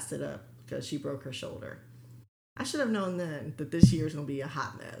her casted up because she broke her shoulder. I should have known then that this year is going to be a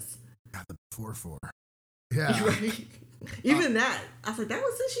hot mess. Got the 4-4. Yeah. Right? Even that. I was like, that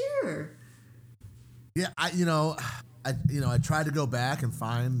was this year. Yeah, I tried to go back and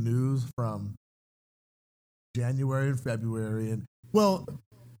find news from January and February, and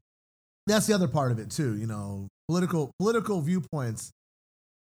that's the other part of it too. Political viewpoints,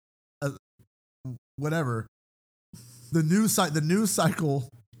 whatever. The news cycle.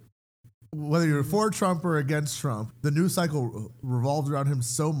 Whether you're for Trump or against Trump, the news cycle revolved around him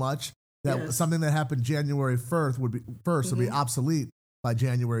so much that something that happened January 1st would be obsolete by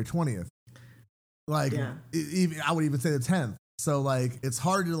January 20th. Like, I would even say the 10th. So, like, it's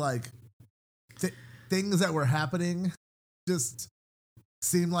hard to, things that were happening just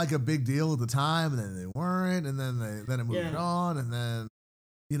seemed like a big deal at the time, and then they weren't, and then it moved on, and then,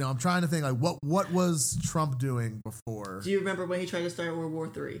 I'm trying to think, like, what was Trump doing before? Do you remember when he tried to start World War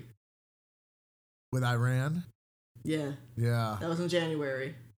III? With Iran? Yeah. Yeah. That was in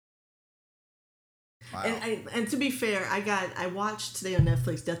January. Wow. And to be fair, I watched today on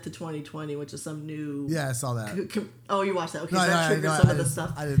Netflix Death to 2020, which is some new... Yeah, I saw that. Oh, you watched that? Okay, that triggered some of the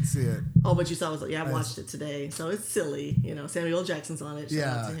stuff. I didn't see it. Oh, but you saw it. I watched it today. So it's silly. Samuel L. Jackson's on it.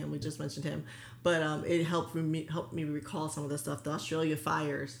 Shout out to him. We just mentioned him. But it helped me recall some of the stuff. The Australia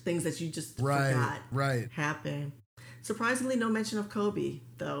fires, things that you just forgot happened. Surprisingly, no mention of Kobe,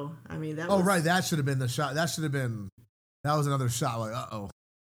 though. I mean, that was... Oh, right. That should have been the shot. That was another shot. Like, uh-oh.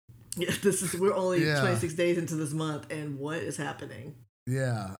 Yeah, we're only 26 days into this month, and what is happening?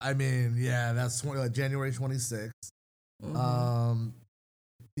 Yeah. I mean, that's January 26th. Mm-hmm.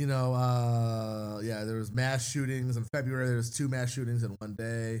 There was mass shootings in February. There was 2 mass shootings in one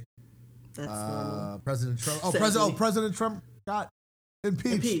day. That's normal. President Trump. President Trump got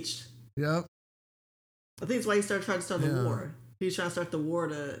impeached. Yep. I think it's why he trying to start the war. He was trying to start the war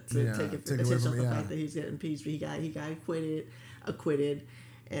to take attention off the fact that he's getting impeached. But he got acquitted,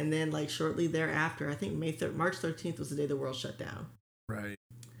 and then like shortly thereafter, I think March 13th was the day the world shut down. Right.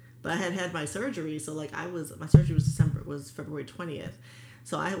 But I had my surgery, so like my surgery was February 20th,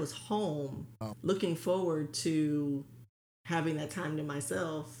 so I was home looking forward to having that time to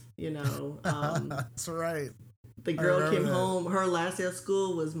myself. That's right. The girl came home. Her last day of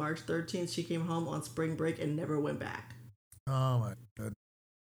school was March 13th. She came home on spring break and never went back. Oh, my goodness.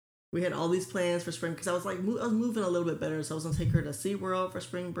 We had all these plans for spring because I was like, I was moving a little bit better, so I was gonna take her to SeaWorld for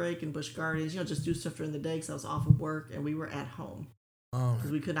spring break and Busch Gardens. Just do stuff during the day because I was off of work and we were at home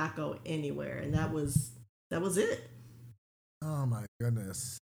because we could not go anywhere, and that was it. Oh my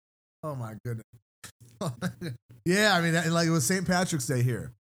goodness. Oh my goodness. Yeah, I mean, like it was St. Patrick's Day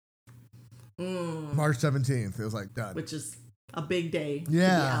here, March 17th. It was like done, which is a big day. To be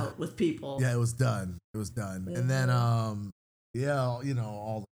out with people. Yeah, it was done. It was done, and then all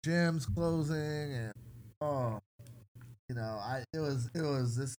the gyms closing, and it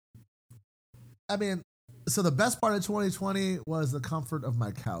was this. I mean, so the best part of 2020 was the comfort of my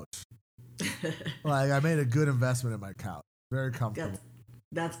couch. Like I made a good investment in my couch. Very comfortable.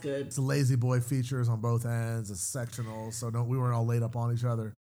 That's good. It's a lazy boy features on both ends. It's sectional, so we weren't all laid up on each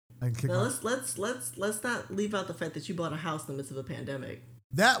other. Now let's not leave out the fact that you bought a house in the midst of a pandemic.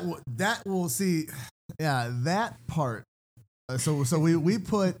 That will see, yeah, that part. So we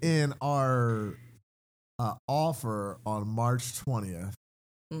put in our offer on March 20th.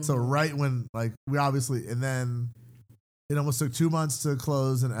 Mm-hmm. So right when we obviously, and then it almost took 2 months to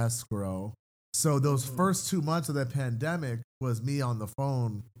close an escrow. So those first 2 months of that pandemic was me on the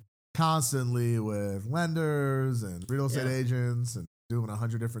phone constantly with lenders and real estate agents and doing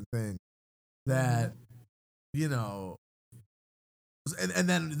 100 different things that, and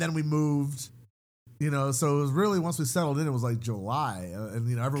then we moved, so it was really, once we settled in, it was like July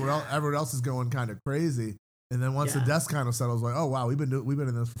and everyone else is going kind of crazy. And then once the dust kind of settled, it was like, oh wow, we've been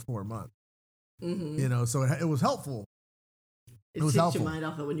in this for 4 months, so it was helpful. It takes your mind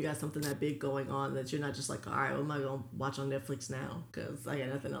off it when you got something that big going on that you're not just like, all right, what am I going to watch on Netflix now? Because I got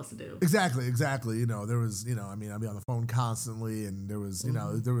nothing else to do. Exactly. There was, I'd be on the phone constantly, and there was,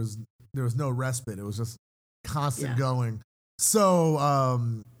 there was no respite. It was just constant going. So,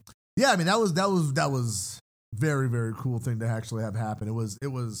 that was very, very cool thing to actually have happen. It was,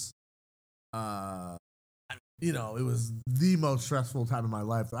 it was the most stressful time of my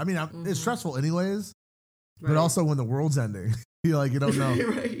life. I mean, it's stressful anyways, but also when the world's ending. You don't know.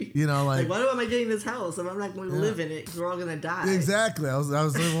 Right. Like why am I getting this house if I'm not going to live in it? Because we're all going to die. Exactly. I was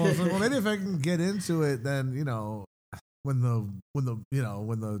like, well, maybe if I can get into it, then when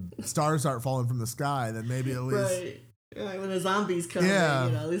the stars start falling from the sky, then maybe at least right. When the zombies come,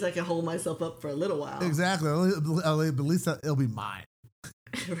 at least I can hold myself up for a little while. Exactly. At least it'll be mine.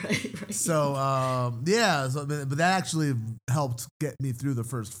 right. So but that actually helped get me through the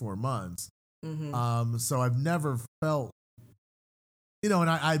first 4 months. Mm-hmm. So I've never felt.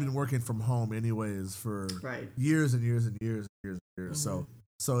 And I've been working from home anyways for years and years and years and years. Mm-hmm.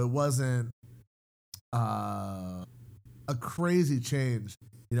 So it wasn't a crazy change.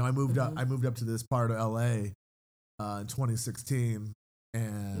 I moved up to this part of LA in 2016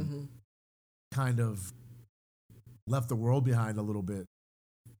 and kind of left the world behind a little bit.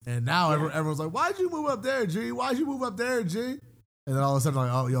 And now everyone's like, "Why'd you move up there, G? Why'd you move up there, G?" And then all of a sudden, like,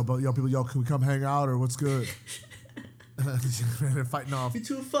 "Oh, yo, people, can we come hang out or what's good?" They're fighting off. You're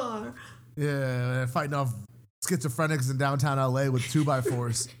too far. Yeah, they're fighting off schizophrenics in downtown LA with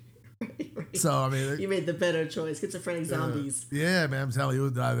 2x4s. Right. So I mean, you made the better choice. Schizophrenic zombies. Yeah, man, I'm telling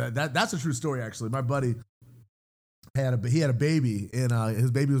you, that's a true story. Actually, my buddy had a baby, and his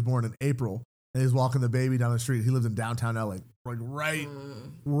baby was born in April, and he was walking the baby down the street. He lives in downtown LA, like right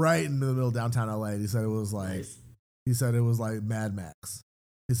in the middle of downtown LA. And he said it was like Mad Max.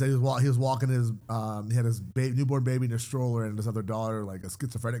 He said he was walking his he had his newborn baby in a stroller, and his other daughter, like a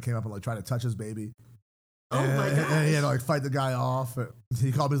schizophrenic, came up and tried to touch his baby. Oh my god! And he had to fight the guy off.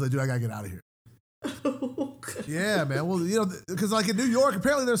 He called me. He's like, "Dude, I gotta get out of here." Yeah, man. Well, because in New York,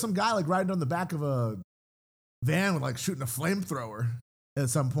 apparently there's some guy riding on the back of a van with shooting a flamethrower at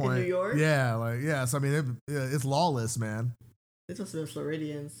some point. In New York? Yeah. So I mean, it's lawless, man. It's also the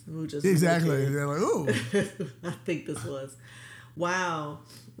Floridians who just exactly. They're like, ooh. I think this was. Wow.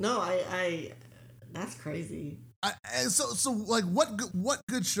 No, I that's crazy. So what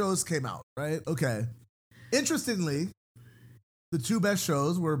good shows came out, right? Okay. Interestingly, the two best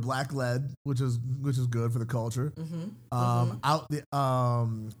shows were Black Lead, which is good for the culture.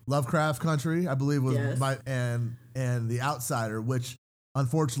 Lovecraft Country, I believe, was and The Outsider, which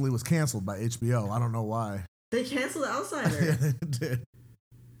unfortunately was canceled by HBO. I don't know why. They canceled The Outsider. Yeah, they did.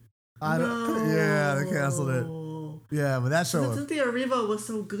 Yeah, they canceled it. Yeah, but that show. Cynthia Erivo was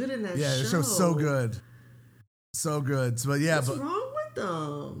so good in that show. Yeah, the show's so good. So good. So, what's wrong with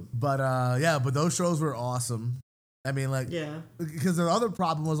them? But those shows were awesome. I mean, because the other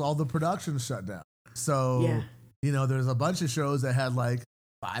problem was all the production shut down. So, there's a bunch of shows that had 5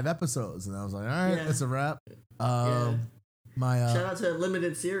 episodes, and I was like, all right, it's a wrap. Shout out to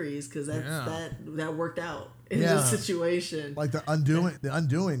limited series because that worked out in this situation. Like the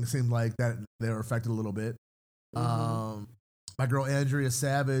undoing seemed like that they were affected a little bit. My girl Andrea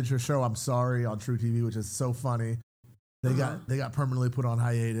Savage, her show I'm Sorry on True TV, which is so funny. They got permanently put on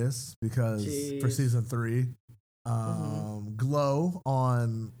hiatus because for season 3. Glow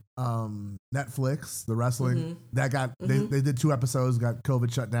on Netflix, the wrestling that got they did 2 episodes, got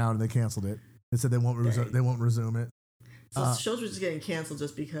COVID shut down, and they canceled it. They said they won't resume it. So shows were just getting canceled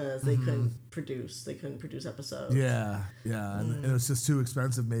just because they couldn't produce. They couldn't produce episodes. Yeah, and it was just too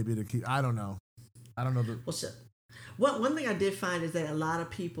expensive maybe to keep. I don't know. Well, shit. One thing I did find is that a lot of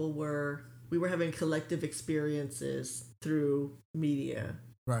people were having collective experiences through media.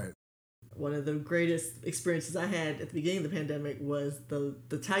 Right. One of the greatest experiences I had at the beginning of the pandemic was the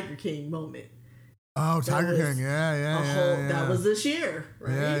Tiger King moment. Oh, Tiger King, yeah. That was this year,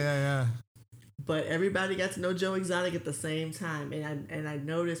 right? Yeah. But everybody got to know Joe Exotic at the same time, and I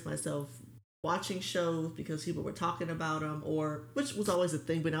noticed myself watching shows because people were talking about them, or which was always a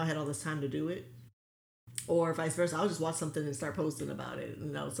thing, but now I had all this time to do it, or vice versa. I would just watch something and start posting about it,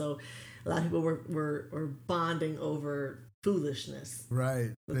 So a lot of people were bonding over foolishness, right?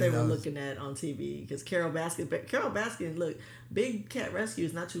 That they were looking at on TV. Because Carol Baskin, look, Big Cat Rescue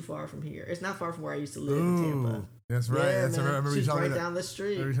is not too far from here. It's not far from where I used to live in Tampa. That's right. Yeah, I remember she's you telling right me down the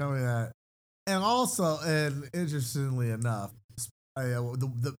street. You telling me that. And also, and interestingly enough,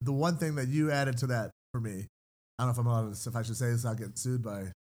 the one thing that you added to that for me, I don't know if I'm allowed to, if I should say this, I'll get sued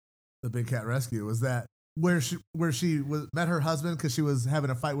by the Big Cat Rescue, was that where she met her husband because she was having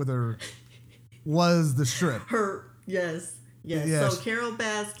a fight with her was the strip. Yes. So Carol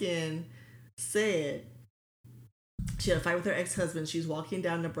Baskin said she had a fight with her ex-husband. She was walking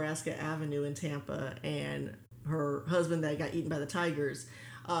down Nebraska Avenue in Tampa, and her husband that got eaten by the tigers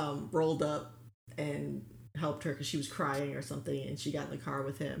rolled up and helped her because she was crying or something, and she got in the car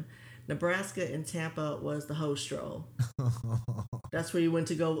with him. Nebraska and Tampa was the hoe stroll. That's where you went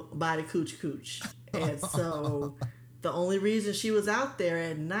to go buy the cooch. And so the only reason she was out there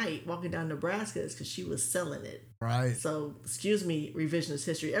at night walking down Nebraska is because she was selling it. Right. So, excuse me, revisionist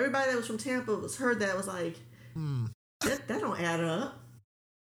history. Everybody that was from Tampa was like, that don't add up.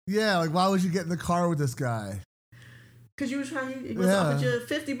 Yeah, like why would you get in the car with this guy? Because you were trying, he was offering you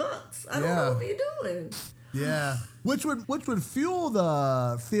 $50. I don't know what you're doing. Yeah, which would fuel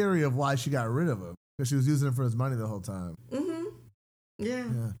the theory of why she got rid of him, because she was using him for his money the whole time. Yeah.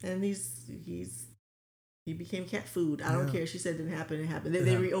 And he became cat food. I don't care. She said it didn't happen. It happened.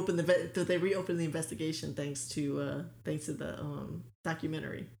 They reopened the investigation thanks to the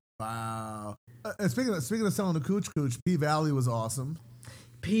documentary. Wow. And speaking of selling the cooch, P Valley was awesome.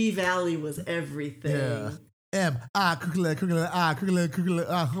 P Valley was everything. Yeah. Home back.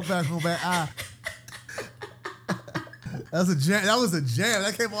 That was a jam.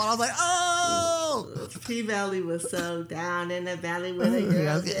 That came on. I was like, oh. P Valley was so down in the valley where the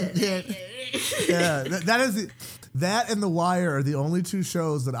girls Yeah, that and The Wire are the only 2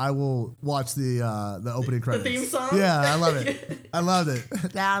 shows that I will watch the opening credits. The theme song? Yeah, I love it. I loved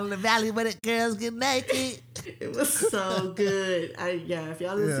it. Down in the valley where the girls get naked. It was so good. If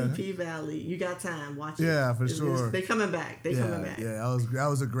y'all didn't see P Valley, you got time. Watch it. Yeah, for sure. They coming back. Coming back. Yeah, that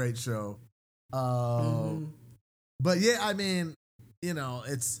was a great show. But yeah, I mean,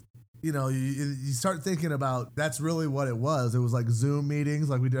 it's you start thinking about that's really what it was. It was like Zoom meetings,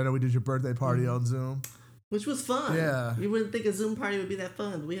 like we did your birthday party on Zoom. Which was fun. Yeah. You wouldn't think a Zoom party would be that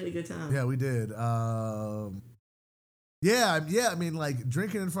fun, but we had a good time. Yeah, we did. Yeah, I mean, like,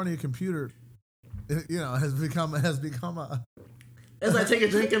 drinking in front of your computer, has become a... As I take a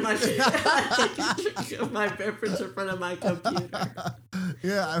drink in my my beverage in front of my computer.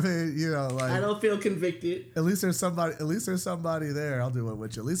 Yeah, I mean, like... I don't feel convicted. At least there's somebody there. I'll do it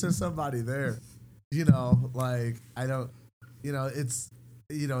with you. At least there's somebody there. Like, I don't... it's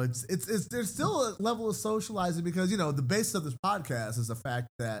there's still a level of socializing because, the basis of this podcast is the fact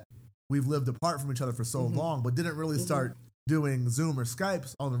that we've lived apart from each other for so long, but didn't really start doing Zoom or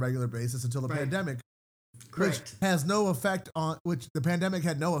Skypes on a regular basis until the pandemic, which the pandemic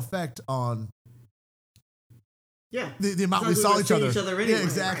had no effect on the amount we saw each other. Anyway, yeah,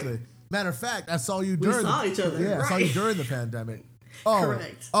 exactly. Right. Matter of fact, I saw you during each other. Yeah, right. I saw you during the pandemic. Oh,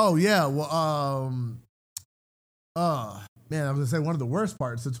 correct. Oh yeah. Well, man, I was gonna say one of the worst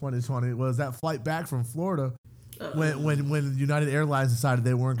parts of 2020 was that flight back from Florida when United Airlines decided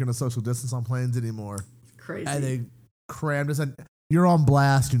they weren't gonna social distance on planes anymore. Crazy. And they crammed us. And you're on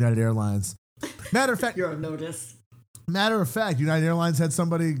blast, United Airlines. Matter of fact, you're on notice. Matter of fact, United Airlines had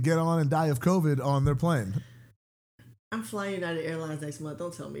somebody get on and die of COVID on their plane. I'm flying United Airlines next month.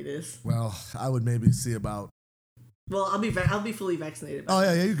 Don't tell me this. Well, I would maybe see about Well, I'll be fully vaccinated. Oh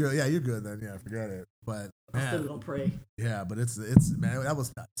yeah, you're good. Yeah, you're good then. Yeah, forget it. But I'm still gonna pray. Yeah, but it's man, that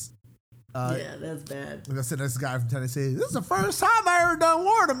was nuts. Yeah, that's bad. Like I said, this guy from Tennessee. This is the first time I ever done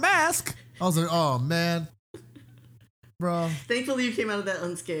wore a mask. I was like, oh man, bro. Thankfully, you came out of that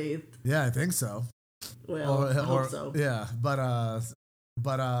unscathed. Yeah, I think so. Well, I hope so. Yeah, but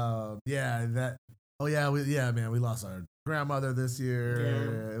yeah, that. Oh yeah, man, we lost our grandmother this year.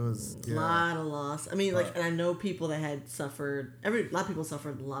 Yeah. It was a lot of loss. I mean, and I know people that had suffered. A lot of people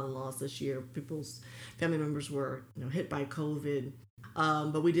suffered a lot of loss this year. People's family members were, hit by COVID.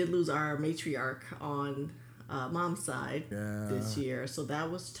 But we did lose our matriarch on mom's side this year, so that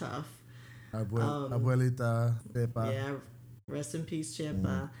was tough. Abuelita Pepa. Yeah, rest in peace,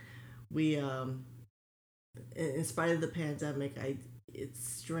 Chepa. We, in spite of the pandemic, it's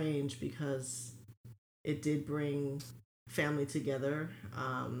strange because it did bring family together.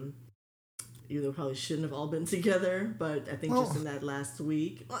 They probably shouldn't have all been together, but I think just in that last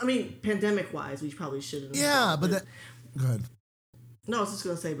week, I mean, pandemic-wise, we probably shouldn't. Yeah, but that. Go ahead. No, I was just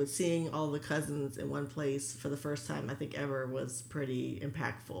going to say, but seeing all the cousins in one place for the first time, I think ever, was pretty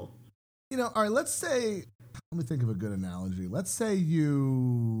impactful. All right, let me think of a good analogy. Let's say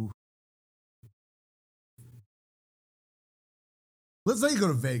you go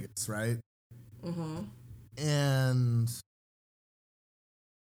to Vegas, right? Mm-hmm. And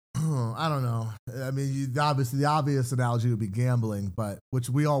I don't know. I mean, obviously, the obvious analogy would be gambling, but which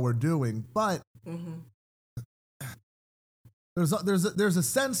we all were doing. But there's a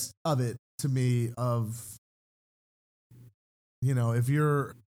sense of it to me of, if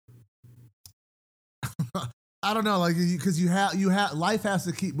you're, I don't know, like because you have life has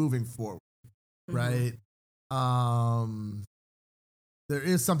to keep moving forward, right? There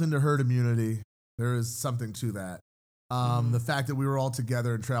is something to herd immunity. There is something to that. The fact that we were all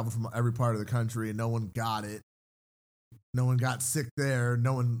together and traveled from every part of the country and no one got it. No one got sick there.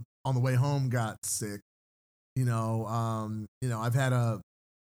 No one on the way home got sick. I've had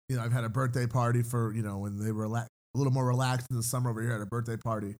a birthday party for, when they were a little more relaxed in the summer over here. I had a birthday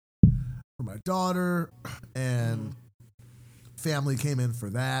party for my daughter, and family came in for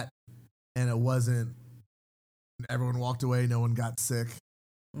that, and it wasn't. Everyone walked away. No one got sick.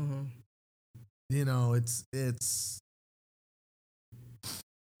 It's.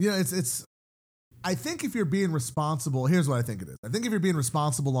 I think if you're being responsible, here's what I think it is. I think if you're being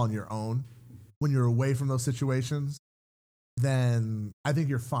responsible on your own when you're away from those situations, then I think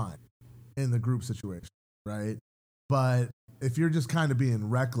you're fine in the group situation, right? But if you're just kind of being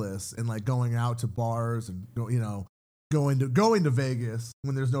reckless and like going out to bars and going to Vegas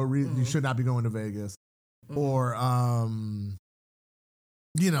when there's no reason you should not be going to Vegas, or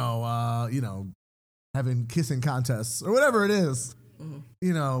having kissing contests or whatever it is,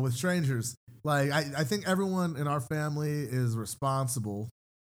 with strangers. Like I think everyone in our family is responsible.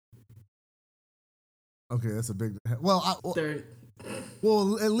 Okay, that's a big. Well,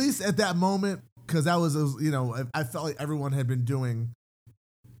 at least at that moment, because that was, I felt like everyone had been doing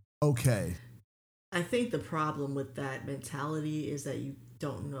okay. I think the problem with that mentality is that you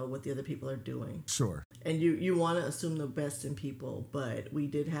don't know what the other people are doing. Sure. And you want to assume the best in people, but we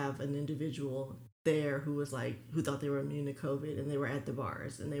did have an individual there who thought they were immune to COVID, and they were at the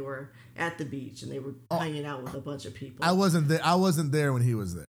bars and they were at the beach and they were hanging out with a bunch of people. I wasn't there when he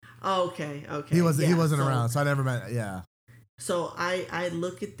was there. Oh, okay. He wasn't around, so I never met. Yeah. So I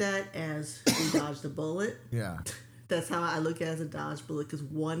look at that as we dodged a bullet. Yeah. That's how I look at it, as a dodged bullet, because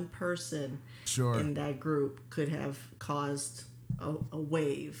one person in that group could have caused a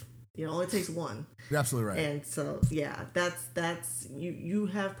wave. It only takes one. You're absolutely right. And so, yeah, that's you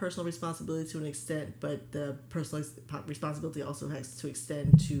have personal responsibility to an extent, but the personal responsibility also has to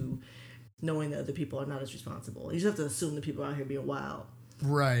extend to knowing that other people are not as responsible. You just have to assume that people out here being wild.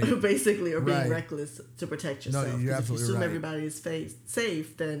 Right. Basically, or being reckless to protect yourself. No, you're absolutely if you assume right. everybody is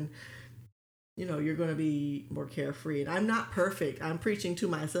safe, then you're going to be more carefree. And I'm not perfect. I'm preaching to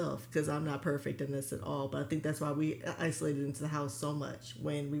myself because I'm not perfect in this at all. But I think that's why we isolated into the house so much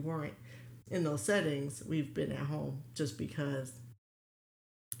when we weren't in those settings. We've been at home just because,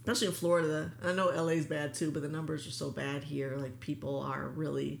 especially in Florida. I know LA's bad too, but the numbers are so bad here. Like, people are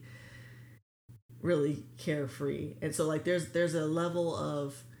really, really carefree. And so there's a level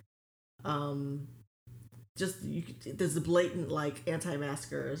of there's the blatant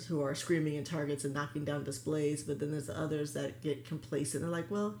anti-maskers who are screaming in Targets and knocking down displays, but then there's the others that get complacent. They're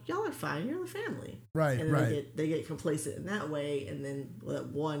like, well, y'all are fine, you're the family, right? And then they get complacent in that way, and then let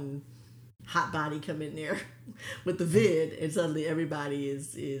one hot body come in there with the vid, and suddenly everybody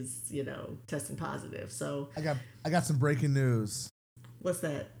is testing positive. So I got some breaking news. What's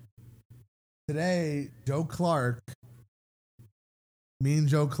that? today, Joe Clark, Mean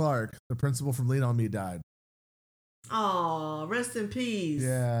Joe Clark, the principal from Lean on Me, died. Oh, rest in peace.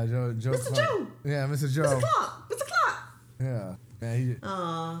 Yeah, Joe Mr. Clark. Joe. Yeah, Mr. Joe. Mr. Clark. Mr. Clark. Yeah. Yeah,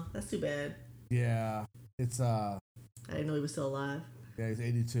 Aw, that's too bad. yeah. It's I didn't know he was still alive. yeah, he's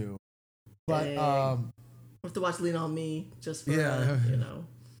 82. But Dang. I have to watch Lean on Me just for you know.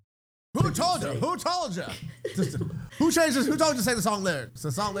 Who told you? Who told you? Who changed this? Who told you to say the song lyrics?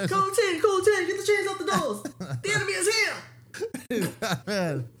 The song lyrics. Code 10, get the chains off the doors. The enemy is here.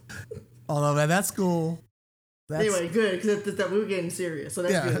 Man. Oh no, man, that's cool. Anyway, good, because we were getting serious, so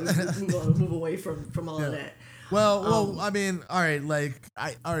that's good. We're going to move away from all of that. Well, I mean, all right,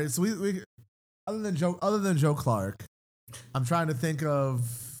 all right. So we other than Joe Clark, I'm trying to think of.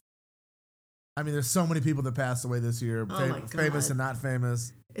 I mean, there's so many people that passed away this year, famous and not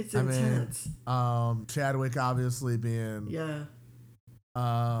famous. It's intense. Chadwick obviously being. Yeah.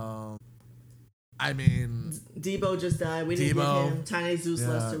 I mean, Debo just died. We didn't give him Tiny Zeus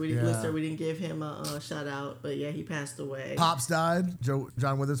Lester. We didn't give him a shout out, but yeah, he passed away. Pops died.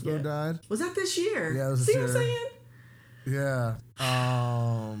 John Witherspoon died. Was that this year? Yeah, it was See this what I'm year. saying?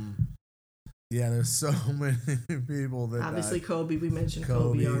 Yeah. Yeah, there's so many people that obviously died. Kobe. We mentioned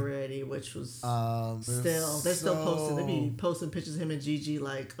Kobe already, which was they're still posting. They be posting pictures of him and Gigi.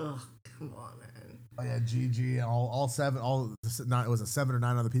 Like, oh, come on, man. Oh yeah, Gigi and all seven, it was 7 or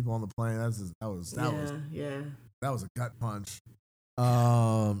 9 other people on the plane. That was a gut punch.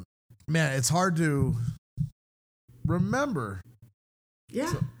 Man, it's hard to remember.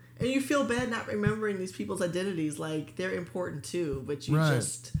 Yeah. And you feel bad not remembering these people's identities. Like, they're important too, but you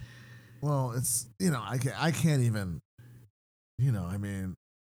just. Well, it's, I can't even, I mean,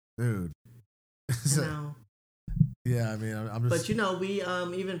 dude. I know. Yeah, I mean, I'm just. But, we,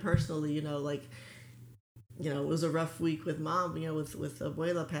 even personally, it was a rough week with Mom, with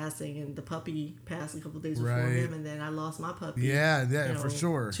Abuela passing, and the puppy passed a couple of days before him, and then I lost my puppy. Yeah, for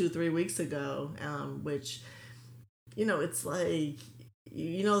sure. 2-3 weeks ago, which, it's like,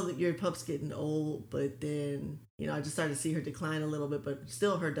 that your pup's getting old, but then, I just started to see her decline a little bit, but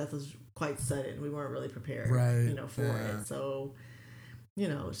still her death was quite sudden. We weren't really prepared, for it. So, it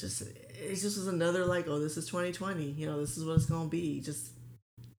just was another like, oh, this is 2020. This is what it's going to be. Just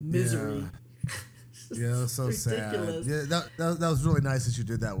misery. Yeah, it was so ridiculous. Sad. Yeah, that was really nice that you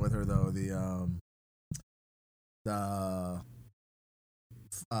did that with her, though.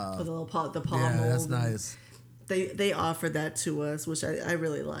 For the palm mold. Yeah, that's nice. They offered that to us, which I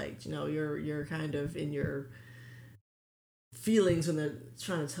really liked. You're kind of in your feelings when they're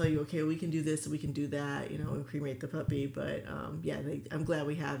trying to tell you, okay, we can do this and we can do that, and cremate the puppy. But I'm glad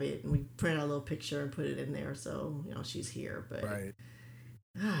we have it, and we print out a little picture and put it in there, so she's here. But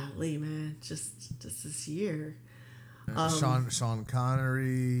Lee, man, just this year. Sean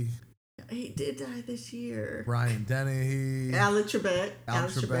Connery. He did die this year. Brian Dennehy. Alex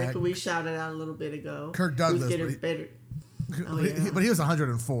Trebek, who we shouted out a little bit ago. Kirk Douglas. Who's getting better. But he was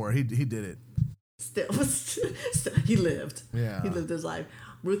 104. He did it. Still, he lived. Yeah. He lived his life.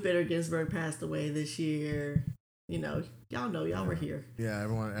 Ruth Bader Ginsburg passed away this year. Y'all know, y'all were here. Yeah,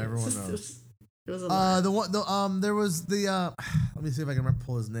 everyone knows. It was a lot. There was the let me see if I can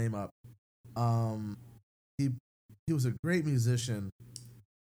pull his name up. He was a great musician.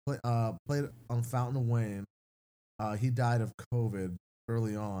 Played on Fountain of Wayne. He died of COVID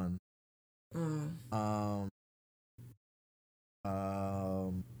early on.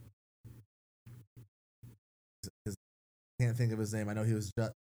 Can't think of his name. I know he was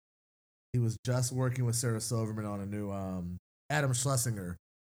just working with Sarah Silverman on a new Adam Schlesinger.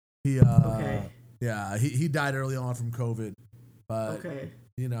 He died early on from COVID, but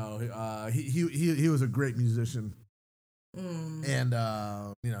he was a great musician, and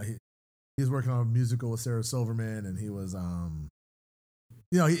he was working on a musical with Sarah Silverman, and he was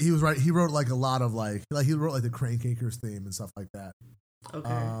he was right. He wrote like a lot of like he wrote like the Crank Acres theme and stuff like that.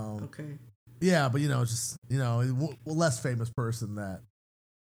 Okay. Yeah, but just a less famous person that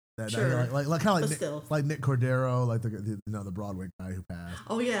sure. like kind of like Nick Cordero, like the Broadway guy who passed.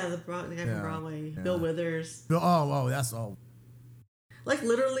 Oh yeah, the guy from Broadway, Bill Withers. That's like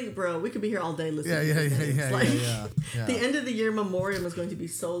literally, bro. We could be here all day listening. Yeah. The end of the year memoriam is going to be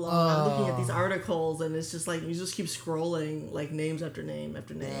so long. I'm looking at these articles, and it's just like you just keep scrolling, like names after name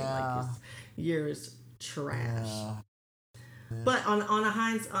after name. Like this year is trash. But on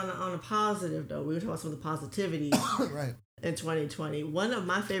a positive though, we were talking about some of the positivity right in 2020. One of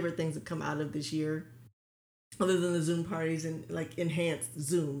my favorite things that come out of this year, other than the Zoom parties and like enhanced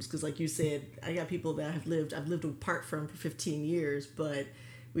Zooms, because like you said, I got people that I've lived apart from for 15 years, but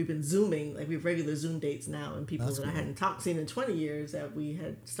we've been Zooming, like we have regular Zoom dates now, and people That's that I cool. hadn't seen in 20 years that we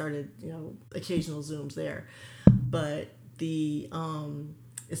had started, occasional Zooms there. But it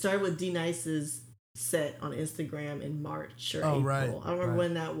started with D Nice's set on Instagram in March or April. Right, I don't remember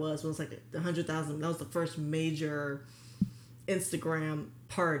when that was. It was like 100,000. That was the first major Instagram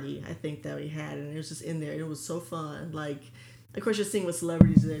party I think that we had, and it was just in there. It was so fun. Like, of course, you're seeing with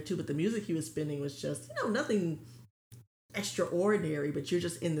celebrities there too, but the music he was spinning was just nothing extraordinary. But you're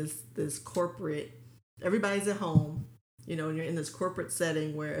just in this corporate. Everybody's at home, and you're in this corporate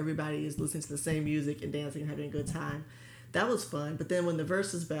setting where everybody is listening to the same music and dancing and having a good time. That was fun. But then when the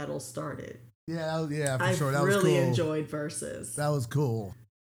versus battle started, yeah, for I sure, that was really cool. enjoyed versus. That was cool.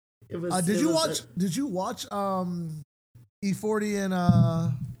 It was. Did you watch E40 and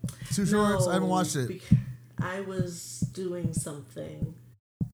Too Shorts? I haven't watched it. I was doing something.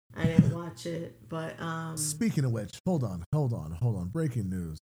 I didn't watch it, but Speaking of which, hold on. Breaking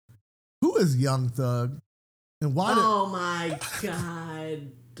news. Who is Young Thug? And why? Oh my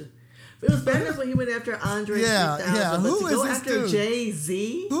God! It was better than when he went after Andre 3000. Yeah. But Who to is go this after dude?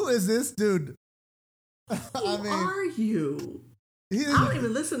 Jay-Z? Who is this dude? Who are you? I don't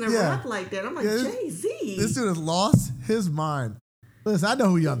even listen to rap like that. I'm like, Jay-Z. This dude has lost his mind. Listen, I know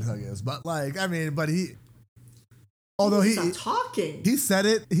who Young Thug is, but although he's not talking. He said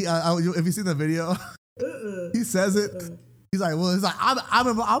it. If you seen the video, he says it. He's like,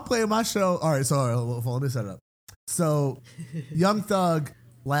 I'm playing my show. All right, so let me set it up. So, Young Thug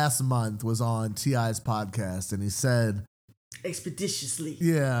last month was on T.I.'s podcast, and he said, expeditiously.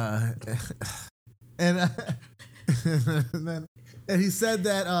 Yeah, and he said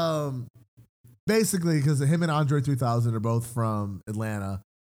that basically because him and Andre 3000 are both from Atlanta.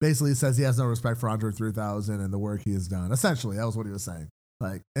 Basically, he says he has no respect for Andre 3000 and the work he has done. Essentially, that was what he was saying.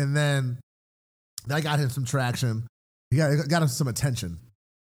 And then that got him some traction. He got him some attention.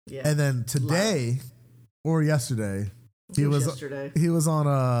 Yeah. And then today or yesterday, he was on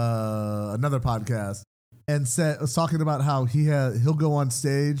another podcast and was talking about how he'll go on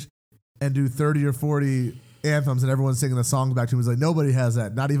stage and do 30 or 40 anthems and everyone's singing the songs back to him. He's like, nobody has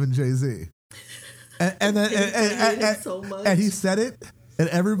that, not even Jay-Z. And he said it, and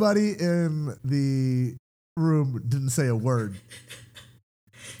everybody in the room didn't say a word.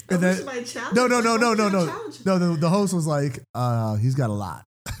 And then, no. The host was like, he's got a lot.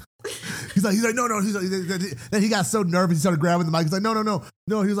 He's like, no. Then he got so nervous, he started grabbing the mic. He's like, no.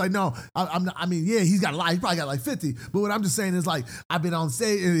 He was like, no, he's got a lot. He probably got like 50. But what I'm just saying is like, I've been on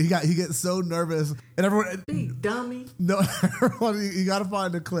stage and he gets so nervous. And everyone, big dummy. No, everyone, you got to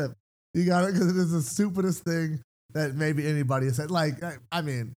find the clip. You got it because it is the stupidest thing that maybe anybody has said. Like,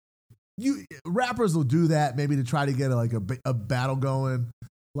 rappers will do that maybe to try to get a battle going.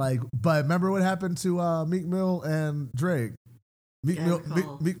 But remember what happened to Meek Mill and Drake? Meek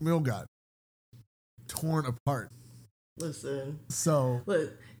Mill got torn apart. Listen. So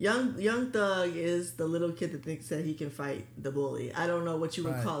look, Young Thug is the little kid that thinks that he can fight the bully. I don't know what you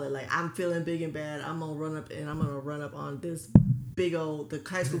would call it. Like, I'm feeling big and bad. I'm gonna run up on this big old the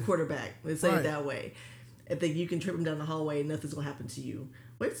high school quarterback. Let's say it that way. I think you can trip him down the hallway and nothing's gonna happen to you.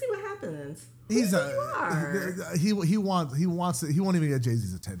 Wait to see what happens. He won't even get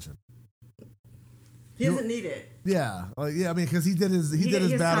Jay-Z's attention. He doesn't need it. Yeah, because he did his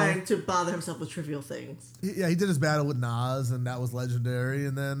battle. Time to bother himself with trivial things. He did his battle with Nas, and that was legendary.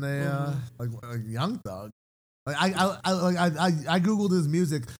 And then they like Young Thug. I googled his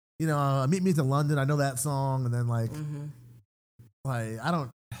music. Meet Me to London. I know that song, and then I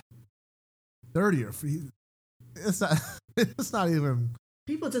don't 30 or it's not even.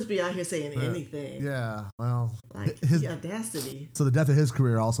 People just be out here saying anything. Yeah, well, the audacity. So the death of his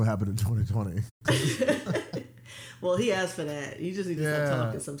career also happened in 2020. Well, he asked for that. You just need to stop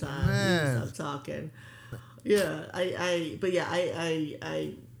talking sometimes. Man. You need to stop talking. Yeah, I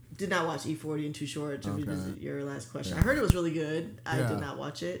did not watch E40 and Too Short to revisit your last question. I heard it was really good. I did not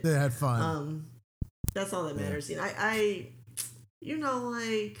watch it. They had fun. That's all that matters.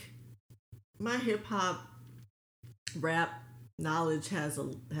 My hip hop rap knowledge has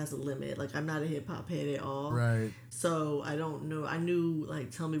a limit. Like, I'm not a hip hop head at all. Right. So I don't know. I knew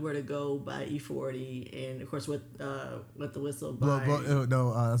Tell Me Where to Go by E40, and of course Wet the Whistle by.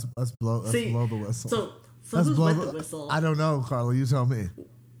 Let's blow the whistle. So who's Wet the Whistle? I don't know, Carla. You tell me.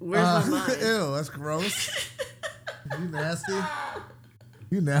 Where's my mind? Ew, that's gross. You nasty.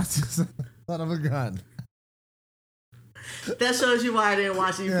 You nasty son of a gun. That shows you why I didn't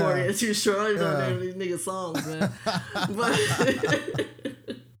watch E40 and Too Short. I don't even know the name of these niggas' songs, man. But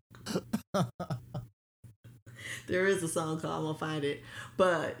There is a song called, I'm gonna find it.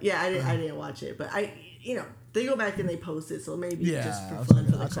 But yeah, I didn't watch it. But they go back and they post it, so maybe just for fun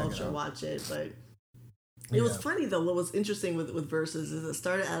for the culture, watch it. But it was funny though. What was interesting with Versus is it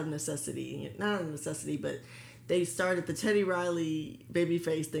started out of necessity, not out of necessity, but they started the Teddy Riley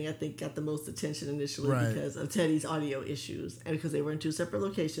babyface thing. I think got the most attention initially because of Teddy's audio issues and because they were in two separate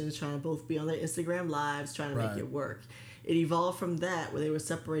locations, trying to both be on their Instagram lives, trying to make it work. It evolved from that where they were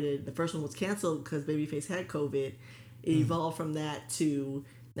separated. The first one was canceled because Babyface had COVID. It evolved from that to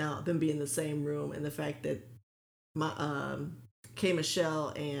now them being in the same room, and the fact that K. Michelle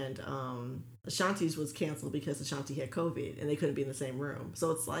and Ashanti's was canceled because Ashanti had COVID and they couldn't be in the same room. So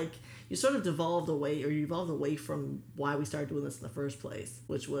it's like you sort of evolved away from why we started doing this in the first place,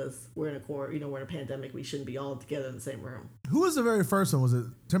 which was we're in a pandemic. We shouldn't be all together in the same room. Who was the very first one? Was it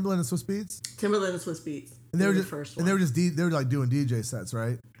Timbaland and Swizz Beatz? Timbaland and Swizz Beatz. And they were the first one. And they were like doing DJ sets,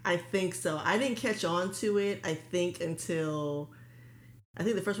 right? I think so. I didn't catch on to it. I think the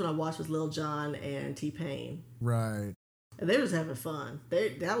first one I watched was Lil Jon and T-Pain. Right. And they were just having fun.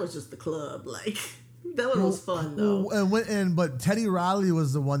 That was just the club. Like that one was fun though. But Teddy Riley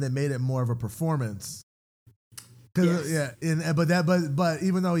was the one that made it more of a performance. But even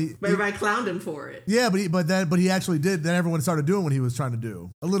though everybody clowned him for it. Yeah, but he actually did. Then everyone started doing what he was trying to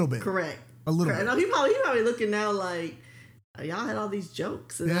do a little bit. Correct. A little bit. No, he probably looking now like y'all had all these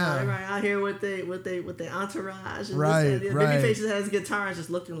jokes and now everybody out here with their entourage and Babyface just has his guitar and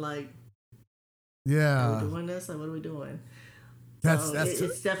just looking like. Yeah. Are we doing this? Like, what are we doing?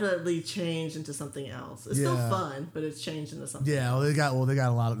 It's definitely changed into something else. It's still fun, but it's changed into something. Yeah, else.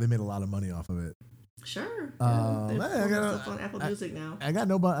 They made a lot of money off of it. Sure. They stuff on Apple Music now. I got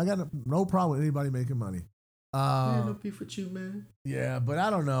no problem with anybody making money. No beef with you, man. Yeah, but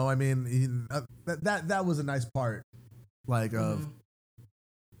I don't know. I mean, that was a nice part, like of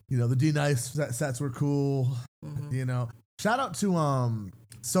the D-Nice sets were cool. Mm-hmm. Shout out to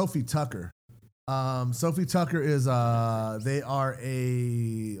Sophie Tucker. Sophie Tucker is they are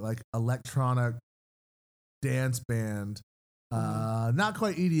a like electronic dance band. Not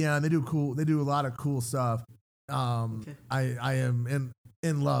quite EDM. They do a lot of cool stuff. I am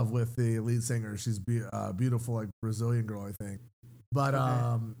in love with the lead singer. She's beautiful, like Brazilian girl, I think. But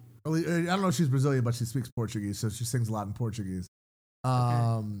I don't know if she's Brazilian, but she speaks Portuguese, so she sings a lot in Portuguese.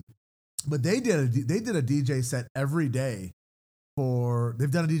 But they did a DJ set every day.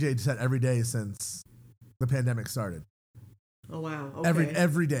 They've done a DJ set every day since the pandemic started. Oh wow! Okay.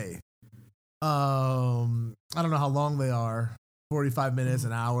 Every day. I don't know how long they are, 45 minutes,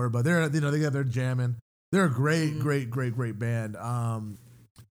 an hour, but they're jamming. They're a great band.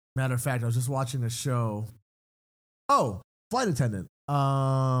 Matter of fact, I was just watching a show. Oh, Flight Attendant.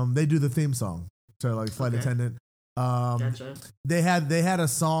 They do the theme song to like Flight Attendant. Gotcha. They had a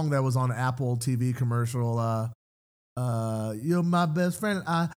song that was on Apple TV commercial. You're my best friend.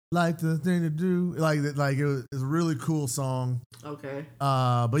 I like the thing to do. Like it was a really cool song. Okay.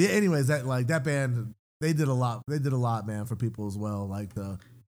 But yeah. Anyways, that band, they did a lot. They did a lot, man, for people as well. Like to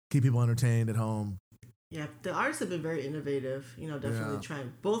keep people entertained at home. Yeah, the artists have been very innovative. Definitely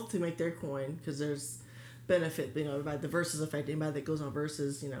trying both to make their coin because there's benefit. By the Versus effect. Anybody that goes on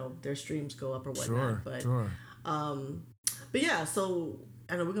Versus, their streams go up or whatnot. Sure. But yeah, so.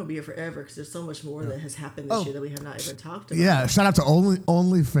 I know we're gonna be here forever because there's so much more that has happened this year that we have not even talked about. Yeah, shout out to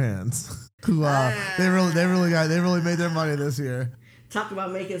OnlyFans who they really made their money this year. Talk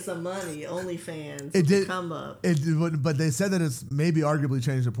about making some money. OnlyFans it did come up. But they said that it's maybe arguably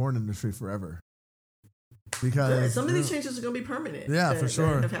changed the porn industry forever. Because some of these changes are gonna be permanent. Yeah, for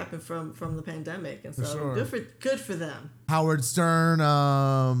sure. That have happened from the pandemic, and so good for them. Howard Stern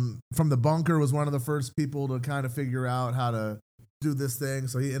from The Bunker was one of the first people to kind of figure out how to do this thing,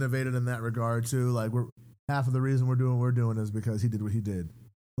 so he innovated in that regard too. Like half of the reason we're doing what we're doing is because he did what he did.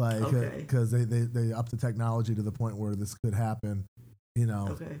 Like because they upped the technology to the point where this could happen. And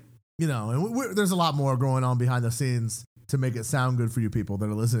there's a lot more going on behind the scenes to make it sound good for you people that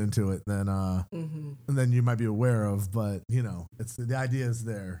are listening to it than and then you might be aware of. But it's the idea is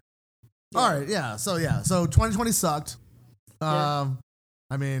there. Yeah. All right, yeah. So 2020 sucked.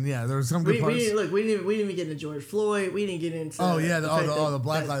 I mean, yeah, there was some good parts. We didn't even get into George Floyd. We didn't get into the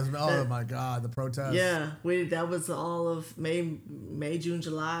Black Lives Matter. Oh my God, the protests. Yeah, that was all of May, June,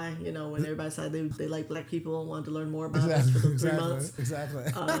 July. When everybody decided they like black people and wanted to learn more about us for those 3 months. Exactly.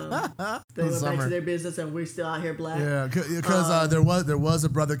 They went back to their business, and we're still out here black. Yeah, because there was a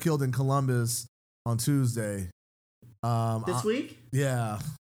brother killed in Columbus on Tuesday. This week. Yeah.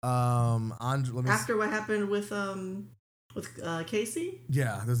 After what happened with Casey?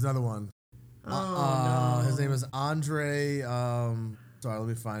 Yeah, there's another one. No. His name is Andre. Sorry, let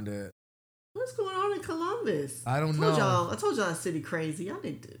me find it. What's going on in Columbus? I don't know. I told y'all that city crazy. Y'all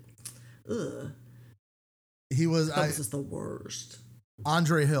need to. Ugh. He was. Columbus is the worst.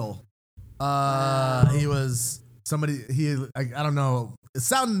 Andre Hill. He was somebody. I don't know. It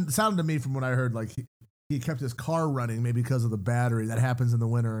sounded to me from what I heard like he kept his car running maybe because of the battery that happens in the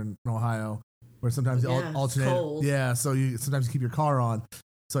winter in Ohio, where sometimes you alternate. Cold. Yeah, so sometimes you keep your car on.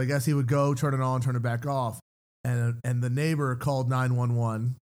 So I guess he would go turn it on, turn it back off, and the neighbor called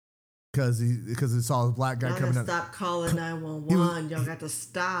 911 because he saw a black guy coming up. Stop calling 911. Y'all got to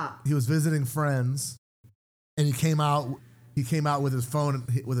stop. He was visiting friends, and he came out with his phone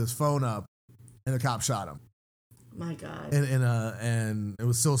up, and the cop shot him. My God. And it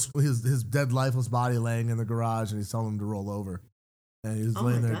was still his dead lifeless body laying in the garage, and he's telling him to roll over, and he was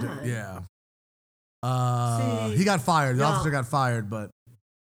laying there. God. Yeah. See, he got fired. The officer got fired, but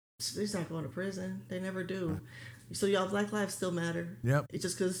he's not going to prison. They never do. So y'all, Black lives still matter. Yep. It's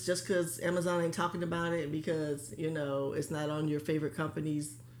just because Amazon ain't talking about it because it's not on your favorite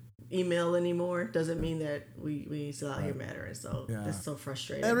company's email anymore doesn't mean that we still out here mattering. So it's so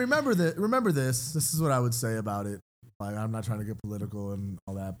frustrating. And remember this. This is what I would say about it. Like, I'm not trying to get political and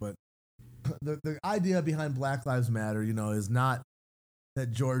all that, but the idea behind Black Lives Matter, is not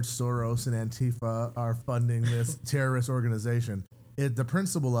that George Soros and Antifa are funding this terrorist organization. The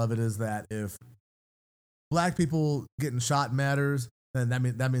principle of it is that if black people getting shot matters, then that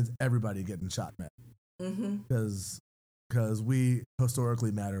means everybody getting shot matters. Because we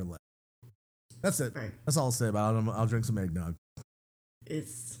historically matter less. That's it. Right. That's all I'll say about it. I'll drink some eggnog.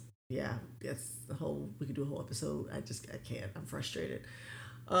 It's the whole. We could do a whole episode. I can't. I'm frustrated.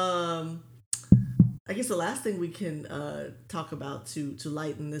 I guess the last thing we can talk about to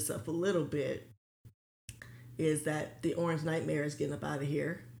lighten this up a little bit is that the Orange Nightmare is getting up out of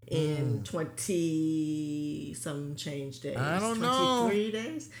here in 20 some change days. I don't know. 23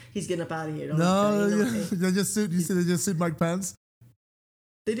 days. He's getting up out of here. They just sued Mike Pence.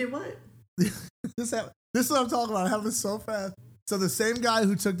 They did what? This is what I'm talking about. I have this so fast. So the same guy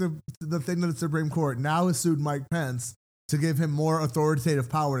who took the thing to the Supreme Court now has sued Mike Pence to give him more authoritative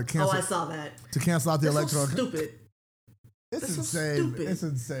power to cancel. Oh, I saw that. To cancel out the electoral. So stupid. It's insane. So stupid. It's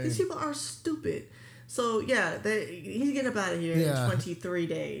insane. These people are stupid. So yeah, he's getting up out of here in 23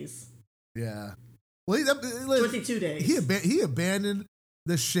 days. Yeah. Well, 22 days. He abandoned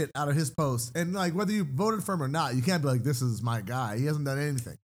the shit out of his post, and like whether you voted for him or not, you can't be like, this is my guy. He hasn't done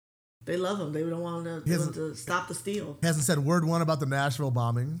anything. They love him. They don't want him to stop the steal. Hasn't said word one about the Nashville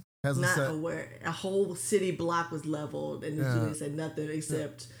bombing. Not aware. A whole city block was leveled, and he said nothing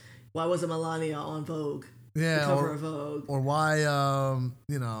except why wasn't Melania on Vogue? Yeah, the cover of Vogue. Or why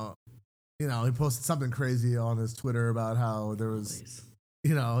he posted something crazy on his Twitter about how there was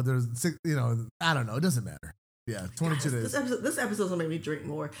I don't know. It doesn't matter. Yeah, 22 days. This episode's gonna make me drink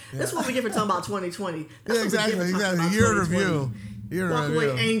more. Yeah. That's what we get for talking about 2020. That's exactly. Year in review. Walk away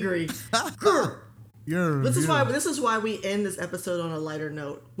angry. This is why we end this episode on a lighter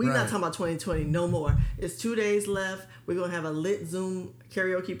note. We're not talking about 2020 no more. It's 2 days left. We're gonna have a lit Zoom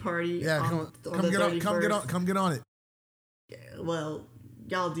karaoke party. Yeah, come get on it. Yeah, well,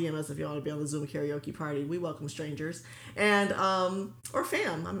 y'all DM us if y'all want to be on the Zoom karaoke party. We welcome strangers and or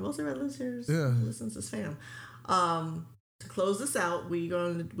fam. I mean, most of our listeners listens as fam. To close this out, we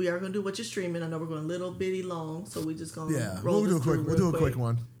are gonna do what you're streaming. I know we're going a little bitty long, so we just gonna roll this through. We'll do a quick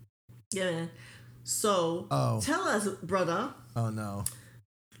one. Yeah. So tell us, brother. Oh no.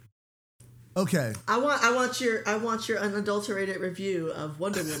 Okay. I want your unadulterated review of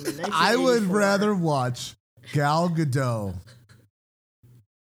Wonder Woman. I would rather watch Gal Gadot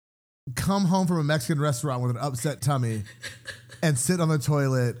come home from a Mexican restaurant with an upset tummy and sit on the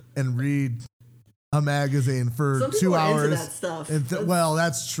toilet and read a magazine for 2 hours. Into that stuff. Well,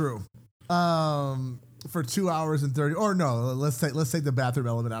 that's true. For 2 hours and 30, or no, let's take the bathroom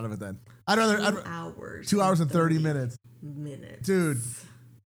element out of it then. I'd rather 2 hours and 30 minutes. Dude.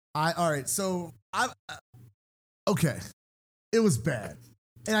 All right. So okay. It was bad.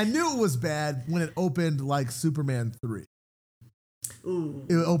 And I knew it was bad when it opened like Superman 3. Ooh.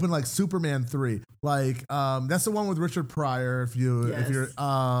 It opened like Superman 3. Like that's the one with Richard Pryor. If you're the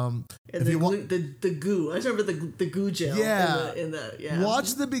goo. I remember the goo gel. Yeah. In the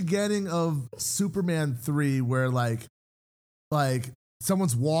Watch the beginning of Superman 3 where like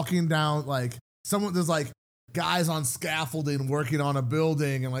someone's walking down there's like guys on scaffolding working on a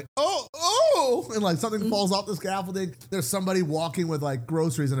building and like and like something falls off the scaffolding. There's somebody walking with like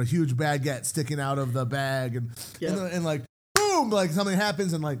groceries and a huge baguette sticking out of the bag and like boom, like something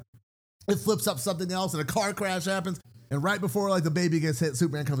happens and like it flips up something else and a car crash happens and right before like the baby gets hit,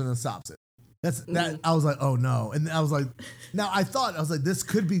 Superman comes in and stops it. That I was like, oh no. And I was like, this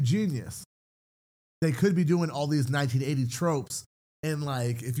could be genius. they could be doing all these 1980 tropes. And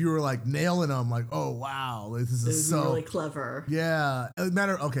like, if you were like nailing them, like, oh wow, like, this is so really clever. Yeah.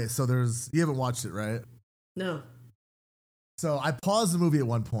 Okay, so you haven't watched it, right? No. So I paused the movie at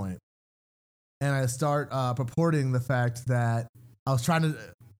one point and I start purporting the fact that I was trying to.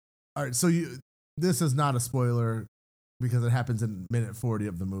 All right, so this is not a spoiler because it happens in minute 40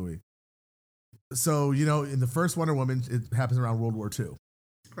 of the movie. So, in the first Wonder Woman, it happens around World War II.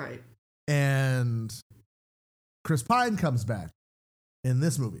 Right. And Chris Pine comes back in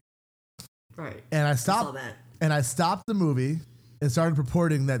this movie. Right. And I saw that. And I stopped the movie and started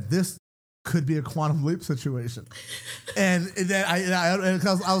purporting that this could be a quantum leap situation. And then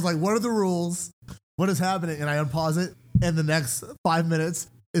I was like, what are the rules? What is happening? And I unpause it. And the next 5 minutes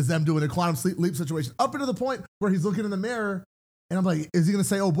is them doing a quantum leap situation up into the point where he's looking in the mirror. And I'm like, is he going to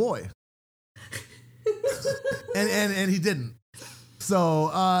say, oh boy? and he didn't. So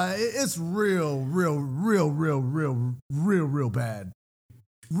it's real bad.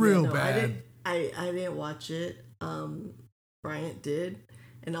 Real bad. I didn't watch it. Bryant did.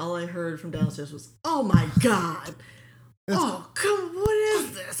 And all I heard from downstairs was, oh my God. What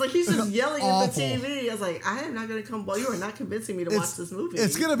is this? Like, he's just yelling at the TV. I was like, I am not going to come. Well, you are not convincing me to watch this movie.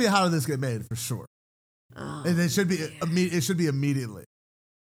 It's going to be How Did This Get Made for sure. And it should be it should be immediately.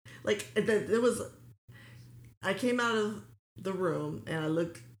 Like, I came out of the room and I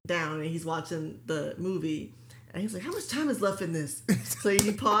looked down and he's watching the movie and he's like, how much time is left in this? So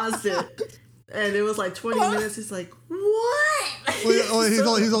he paused it and it was like 20 minutes. He's like, what? He's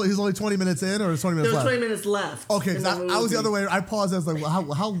only 20 minutes in, or is 20 minutes left? There was 20 minutes left. Okay, because I was the other way. I paused. I was like,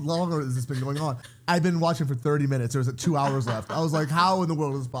 well, how long has this been going on? I've been watching for 30 minutes. There was 2 hours left. I was like, how in the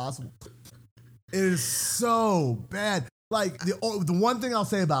world is this possible? It is so bad. Like, the one thing I'll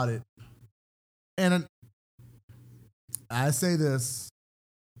say about it, and I say this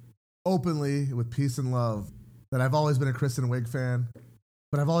openly with peace and love, that I've always been a Kristen Wiig fan,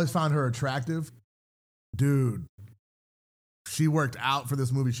 but I've always found her attractive. Dude, she worked out for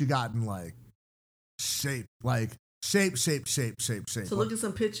this movie. She got in like shape. So look at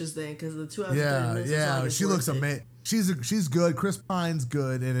some pictures then, because the 2 hours. Yeah, she looks amazing. She's good. Chris Pine's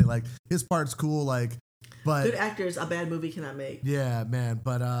good in it. Like, his part's cool. Like, but good actors, a bad movie cannot make. Yeah, man.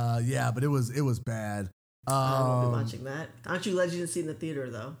 But but it was bad. I won't be watching that. Aren't you glad you didn't see it in the theater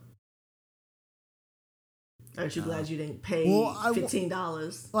though? Aren't you glad you didn't pay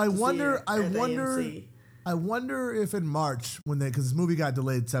 $15? I wonder if in March, because this movie got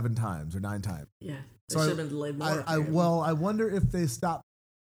delayed 7 times or 9 times. Yeah, it should have been delayed more. I wonder if they stopped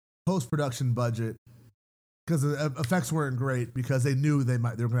post-production budget because the effects weren't great, because they knew they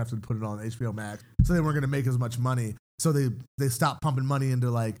were going to have to put it on HBO Max, so they weren't going to make as much money. So they stopped pumping money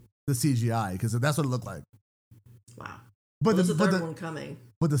into like the CGI, because that's what it looked like. Wow. But the third one coming.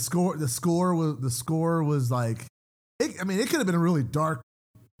 But the score was like, it could have been a really dark,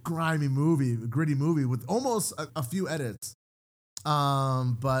 grimy movie, gritty movie with almost a few edits.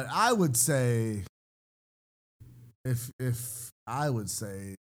 But I would say, if I would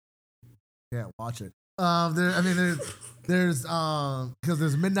say, can't watch it. There's because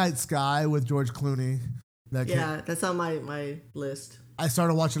there's Midnight Sky with George Clooney. That's on my list. I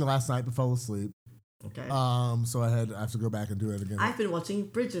started watching it last night but fell asleep. Okay. So I have to go back and do it again. I've been watching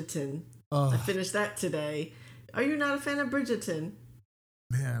Bridgerton. I finished that today. Are you not a fan of Bridgerton?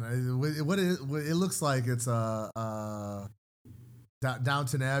 Man, it looks like it's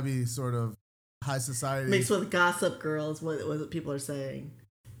Downton Abbey sort of high society mixed with Gossip Girl is what people are saying.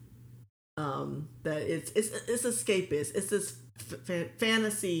 That it's escapist. It's this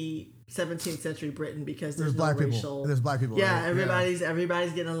fantasy 17th century Britain, because there's no black racial. People. There's black people. Yeah, right?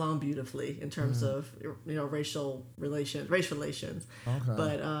 everybody's getting along beautifully in terms of race relations. Okay.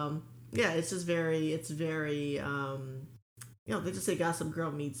 But it's just very they just say Gossip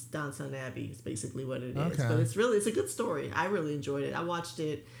Girl meets Downton Abbey. It's basically what it is. Okay. But it's a good story. I really enjoyed it. I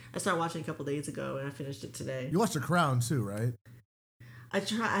started watching a couple days ago and I finished it today. You watched The Crown too, right? I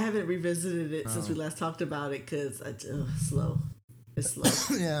haven't revisited it since we last talked about it, because slow. It's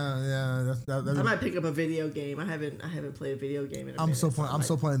slow. yeah. I might pick up a video game. I haven't played a video game in a minute. I'm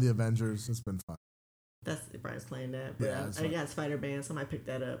still playing the Avengers. It's been fun. That's Brian's playing that. But yeah, I got Spider-Man, so I might pick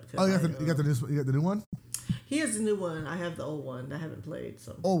that up. Oh, you got the new one? He has the new one. I have the old one that I haven't played.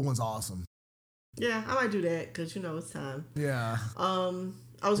 So old one's awesome. Yeah, I might do that because it's time. Yeah.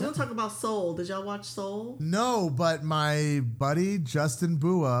 I was going to talk about Soul. Did y'all watch Soul? No, but my buddy Justin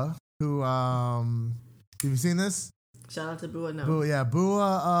Bua, who have you seen this? Shout out to Bua. No.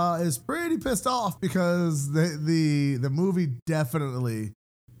 Bua is pretty pissed off because the movie definitely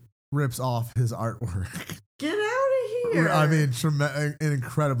rips off his artwork. Get out of fire. I mean,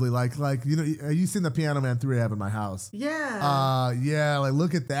 incredibly. Like you know, you seen the Piano Man 3 I have in my house? Yeah. Yeah. Like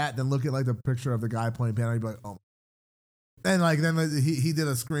look at that, then look at like the picture of the guy playing piano. You'd be like, oh. And like then he did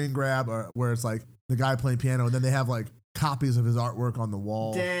a screen grab where it's like the guy playing piano, and then they have like copies of his artwork on the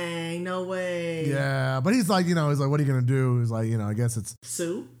wall. Dang, no way. Yeah, but he's like, what are you gonna do? He's like, I guess it's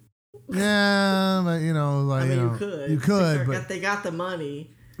sue. Yeah, but like, I mean, you could, but they got the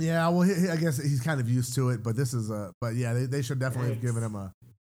money. Yeah, well, I guess he's kind of used to it, but this is but yeah, they should definitely have given him a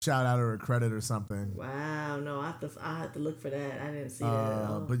shout out or a credit or something. Wow, no, I have to look for that. I didn't see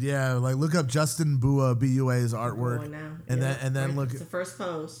that. But yeah, like look up Justin Bua's artwork, and then look. It's the first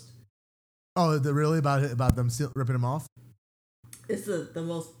post. Oh, really about them still ripping him off? It's the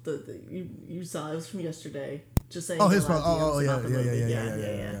most you saw. It was from yesterday. Just saying. Oh, his post. Oh,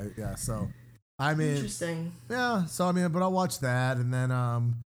 yeah. So, I mean, interesting. Yeah. So I mean, but I'll watch that, and then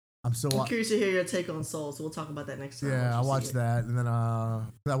I'm curious to hear your take on Soul. So we'll talk about that next time. Yeah, I watched that, and then I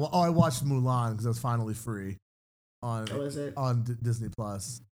watched Mulan because it was finally free on Disney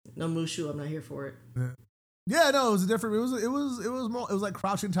Plus. No Mushu, I'm not here for it. Yeah, no, it was a different. It was like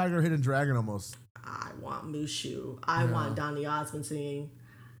Crouching Tiger, Hidden Dragon almost. I want Mushu. I want Donny Osmond singing.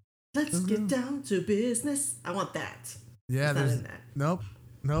 Let's get down to business. I want that. Yeah, there's in that.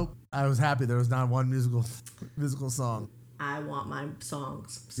 Nope. I was happy there was not one musical song. I want my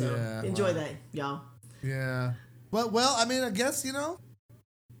songs. So enjoy that, y'all. Yeah. Well, I mean, I guess we'll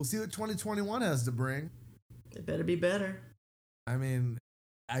see what 2021 has to bring. It better be better. I mean,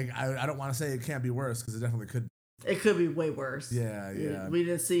 I don't want to say it can't be worse because it definitely could. It could be way worse. Yeah. We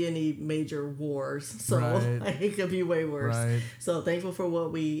didn't see any major wars, so it could be way worse. Right. So thankful for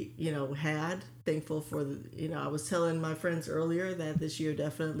what we, had. Thankful for I was telling my friends earlier that this year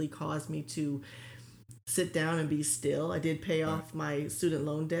definitely caused me to sit down and be still. I did pay off my student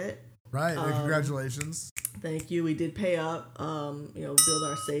loan debt. Right. Congratulations. Thank you. We did pay up. Build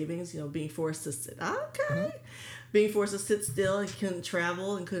our savings. Being forced to sit. Being forced to sit still and couldn't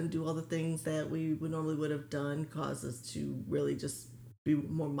travel and couldn't do all the things that we would have done caused us to really just be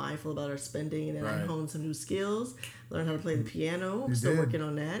more mindful about our spending. And then I honed some new skills, learned how to play the piano. I'm still working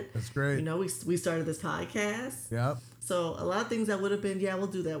on that. That's great. We started this podcast. Yep. So a lot of things that would have been, we'll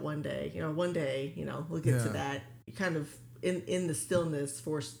do that one day. One day, we'll get to that. Kind of in the stillness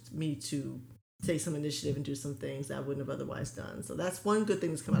forced me to take some initiative and do some things that I wouldn't have otherwise done. So that's one good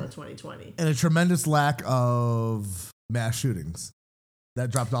thing that's come out of 2020. And a tremendous lack of mass shootings. That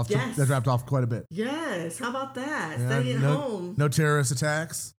dropped off. Yes. That dropped off quite a bit. Yes. How about that? Staying at home. No terrorist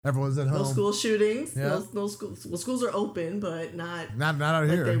attacks. Everyone's at home. No school shootings. Yeah. No schools. Well, schools are open, but not out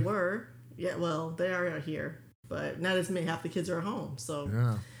here. They were. Yeah. Well, they are out here, but not as many. Half the kids are at home. So.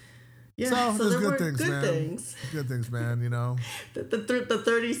 Yeah. Yeah, so there's good things, man. The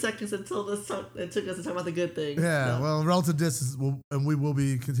 30 seconds it took us to talk about the good things. Yeah, well, relative distance, and we will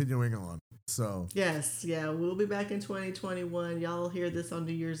be continuing on. So yes, we'll be back in 2021. Y'all will hear this on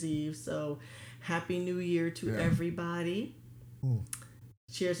New Year's Eve. So happy New Year to everybody. Ooh.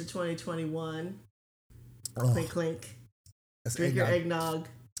 Cheers to 2021. Clink, clink. Drink your eggnog.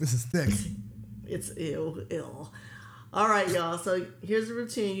 This is thick. It's ill. All right, y'all. So here's the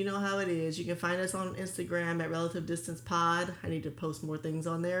routine. You know how it is. You can find us on Instagram at Relative Distance Pod. I need to post more things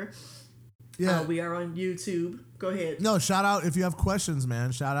on there. Yeah. We are on YouTube. Go ahead. No, shout out if you have questions,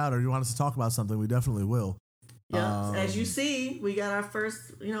 man. Shout out, or you want us to talk about something. We definitely will. Yeah. As you see, we got our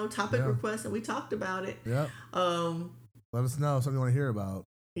first, topic request, and we talked about it. Yeah. Let us know if something you want to hear about.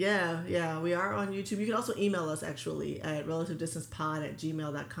 Yeah. We are on YouTube. You can also email us, actually, at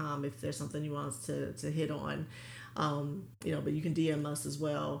relativedistancepod@gmail.com if there's something you want us to hit on. But you can DM us as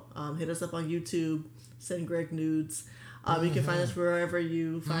well. Hit us up on YouTube. Send Greg nudes. You can find us wherever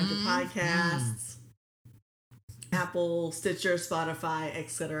you find your podcasts. Apple, Stitcher, Spotify,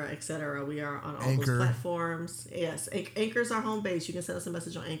 etc. We are on all Anchor. Those platforms. Yes, Anchor's our home base. You can send us a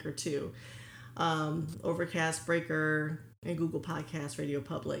message on Anchor too. Overcast, Breaker, and Google Podcasts, Radio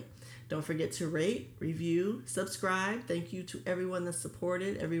Public. Don't forget to rate, review, subscribe. Thank you to everyone that's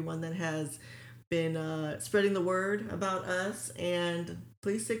supported, everyone that has been spreading the word about us, and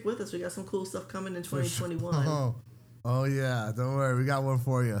please stick with us. We got some cool stuff coming in 2021. Oh yeah, don't worry, we got one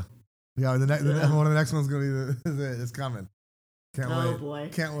for you. We got one of the next one's gonna be it's coming. Can't wait. Oh boy,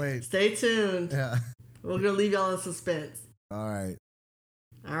 can't wait. Stay tuned. Yeah, we're gonna leave y'all in suspense. All right.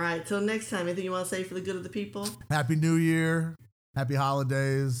 Till next time. Anything you want to say for the good of the people? Happy New Year. Happy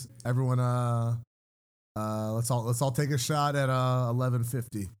holidays, everyone. Let's all take a shot at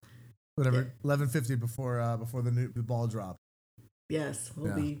 11:50. Whatever, 11:50 before the ball drop. Yes,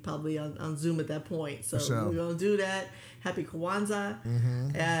 we'll Yeah. be probably on Zoom at that point. So sure. we're going to do that. Happy Kwanzaa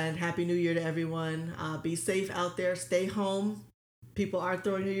and Happy New Year to everyone. Be safe out there. Stay home. People are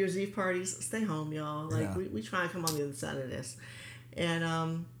throwing New Year's Eve parties. Stay home, y'all. Like, Yeah. we try and come on the other side of this.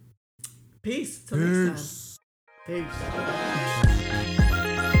 And peace. Till next time. Peace.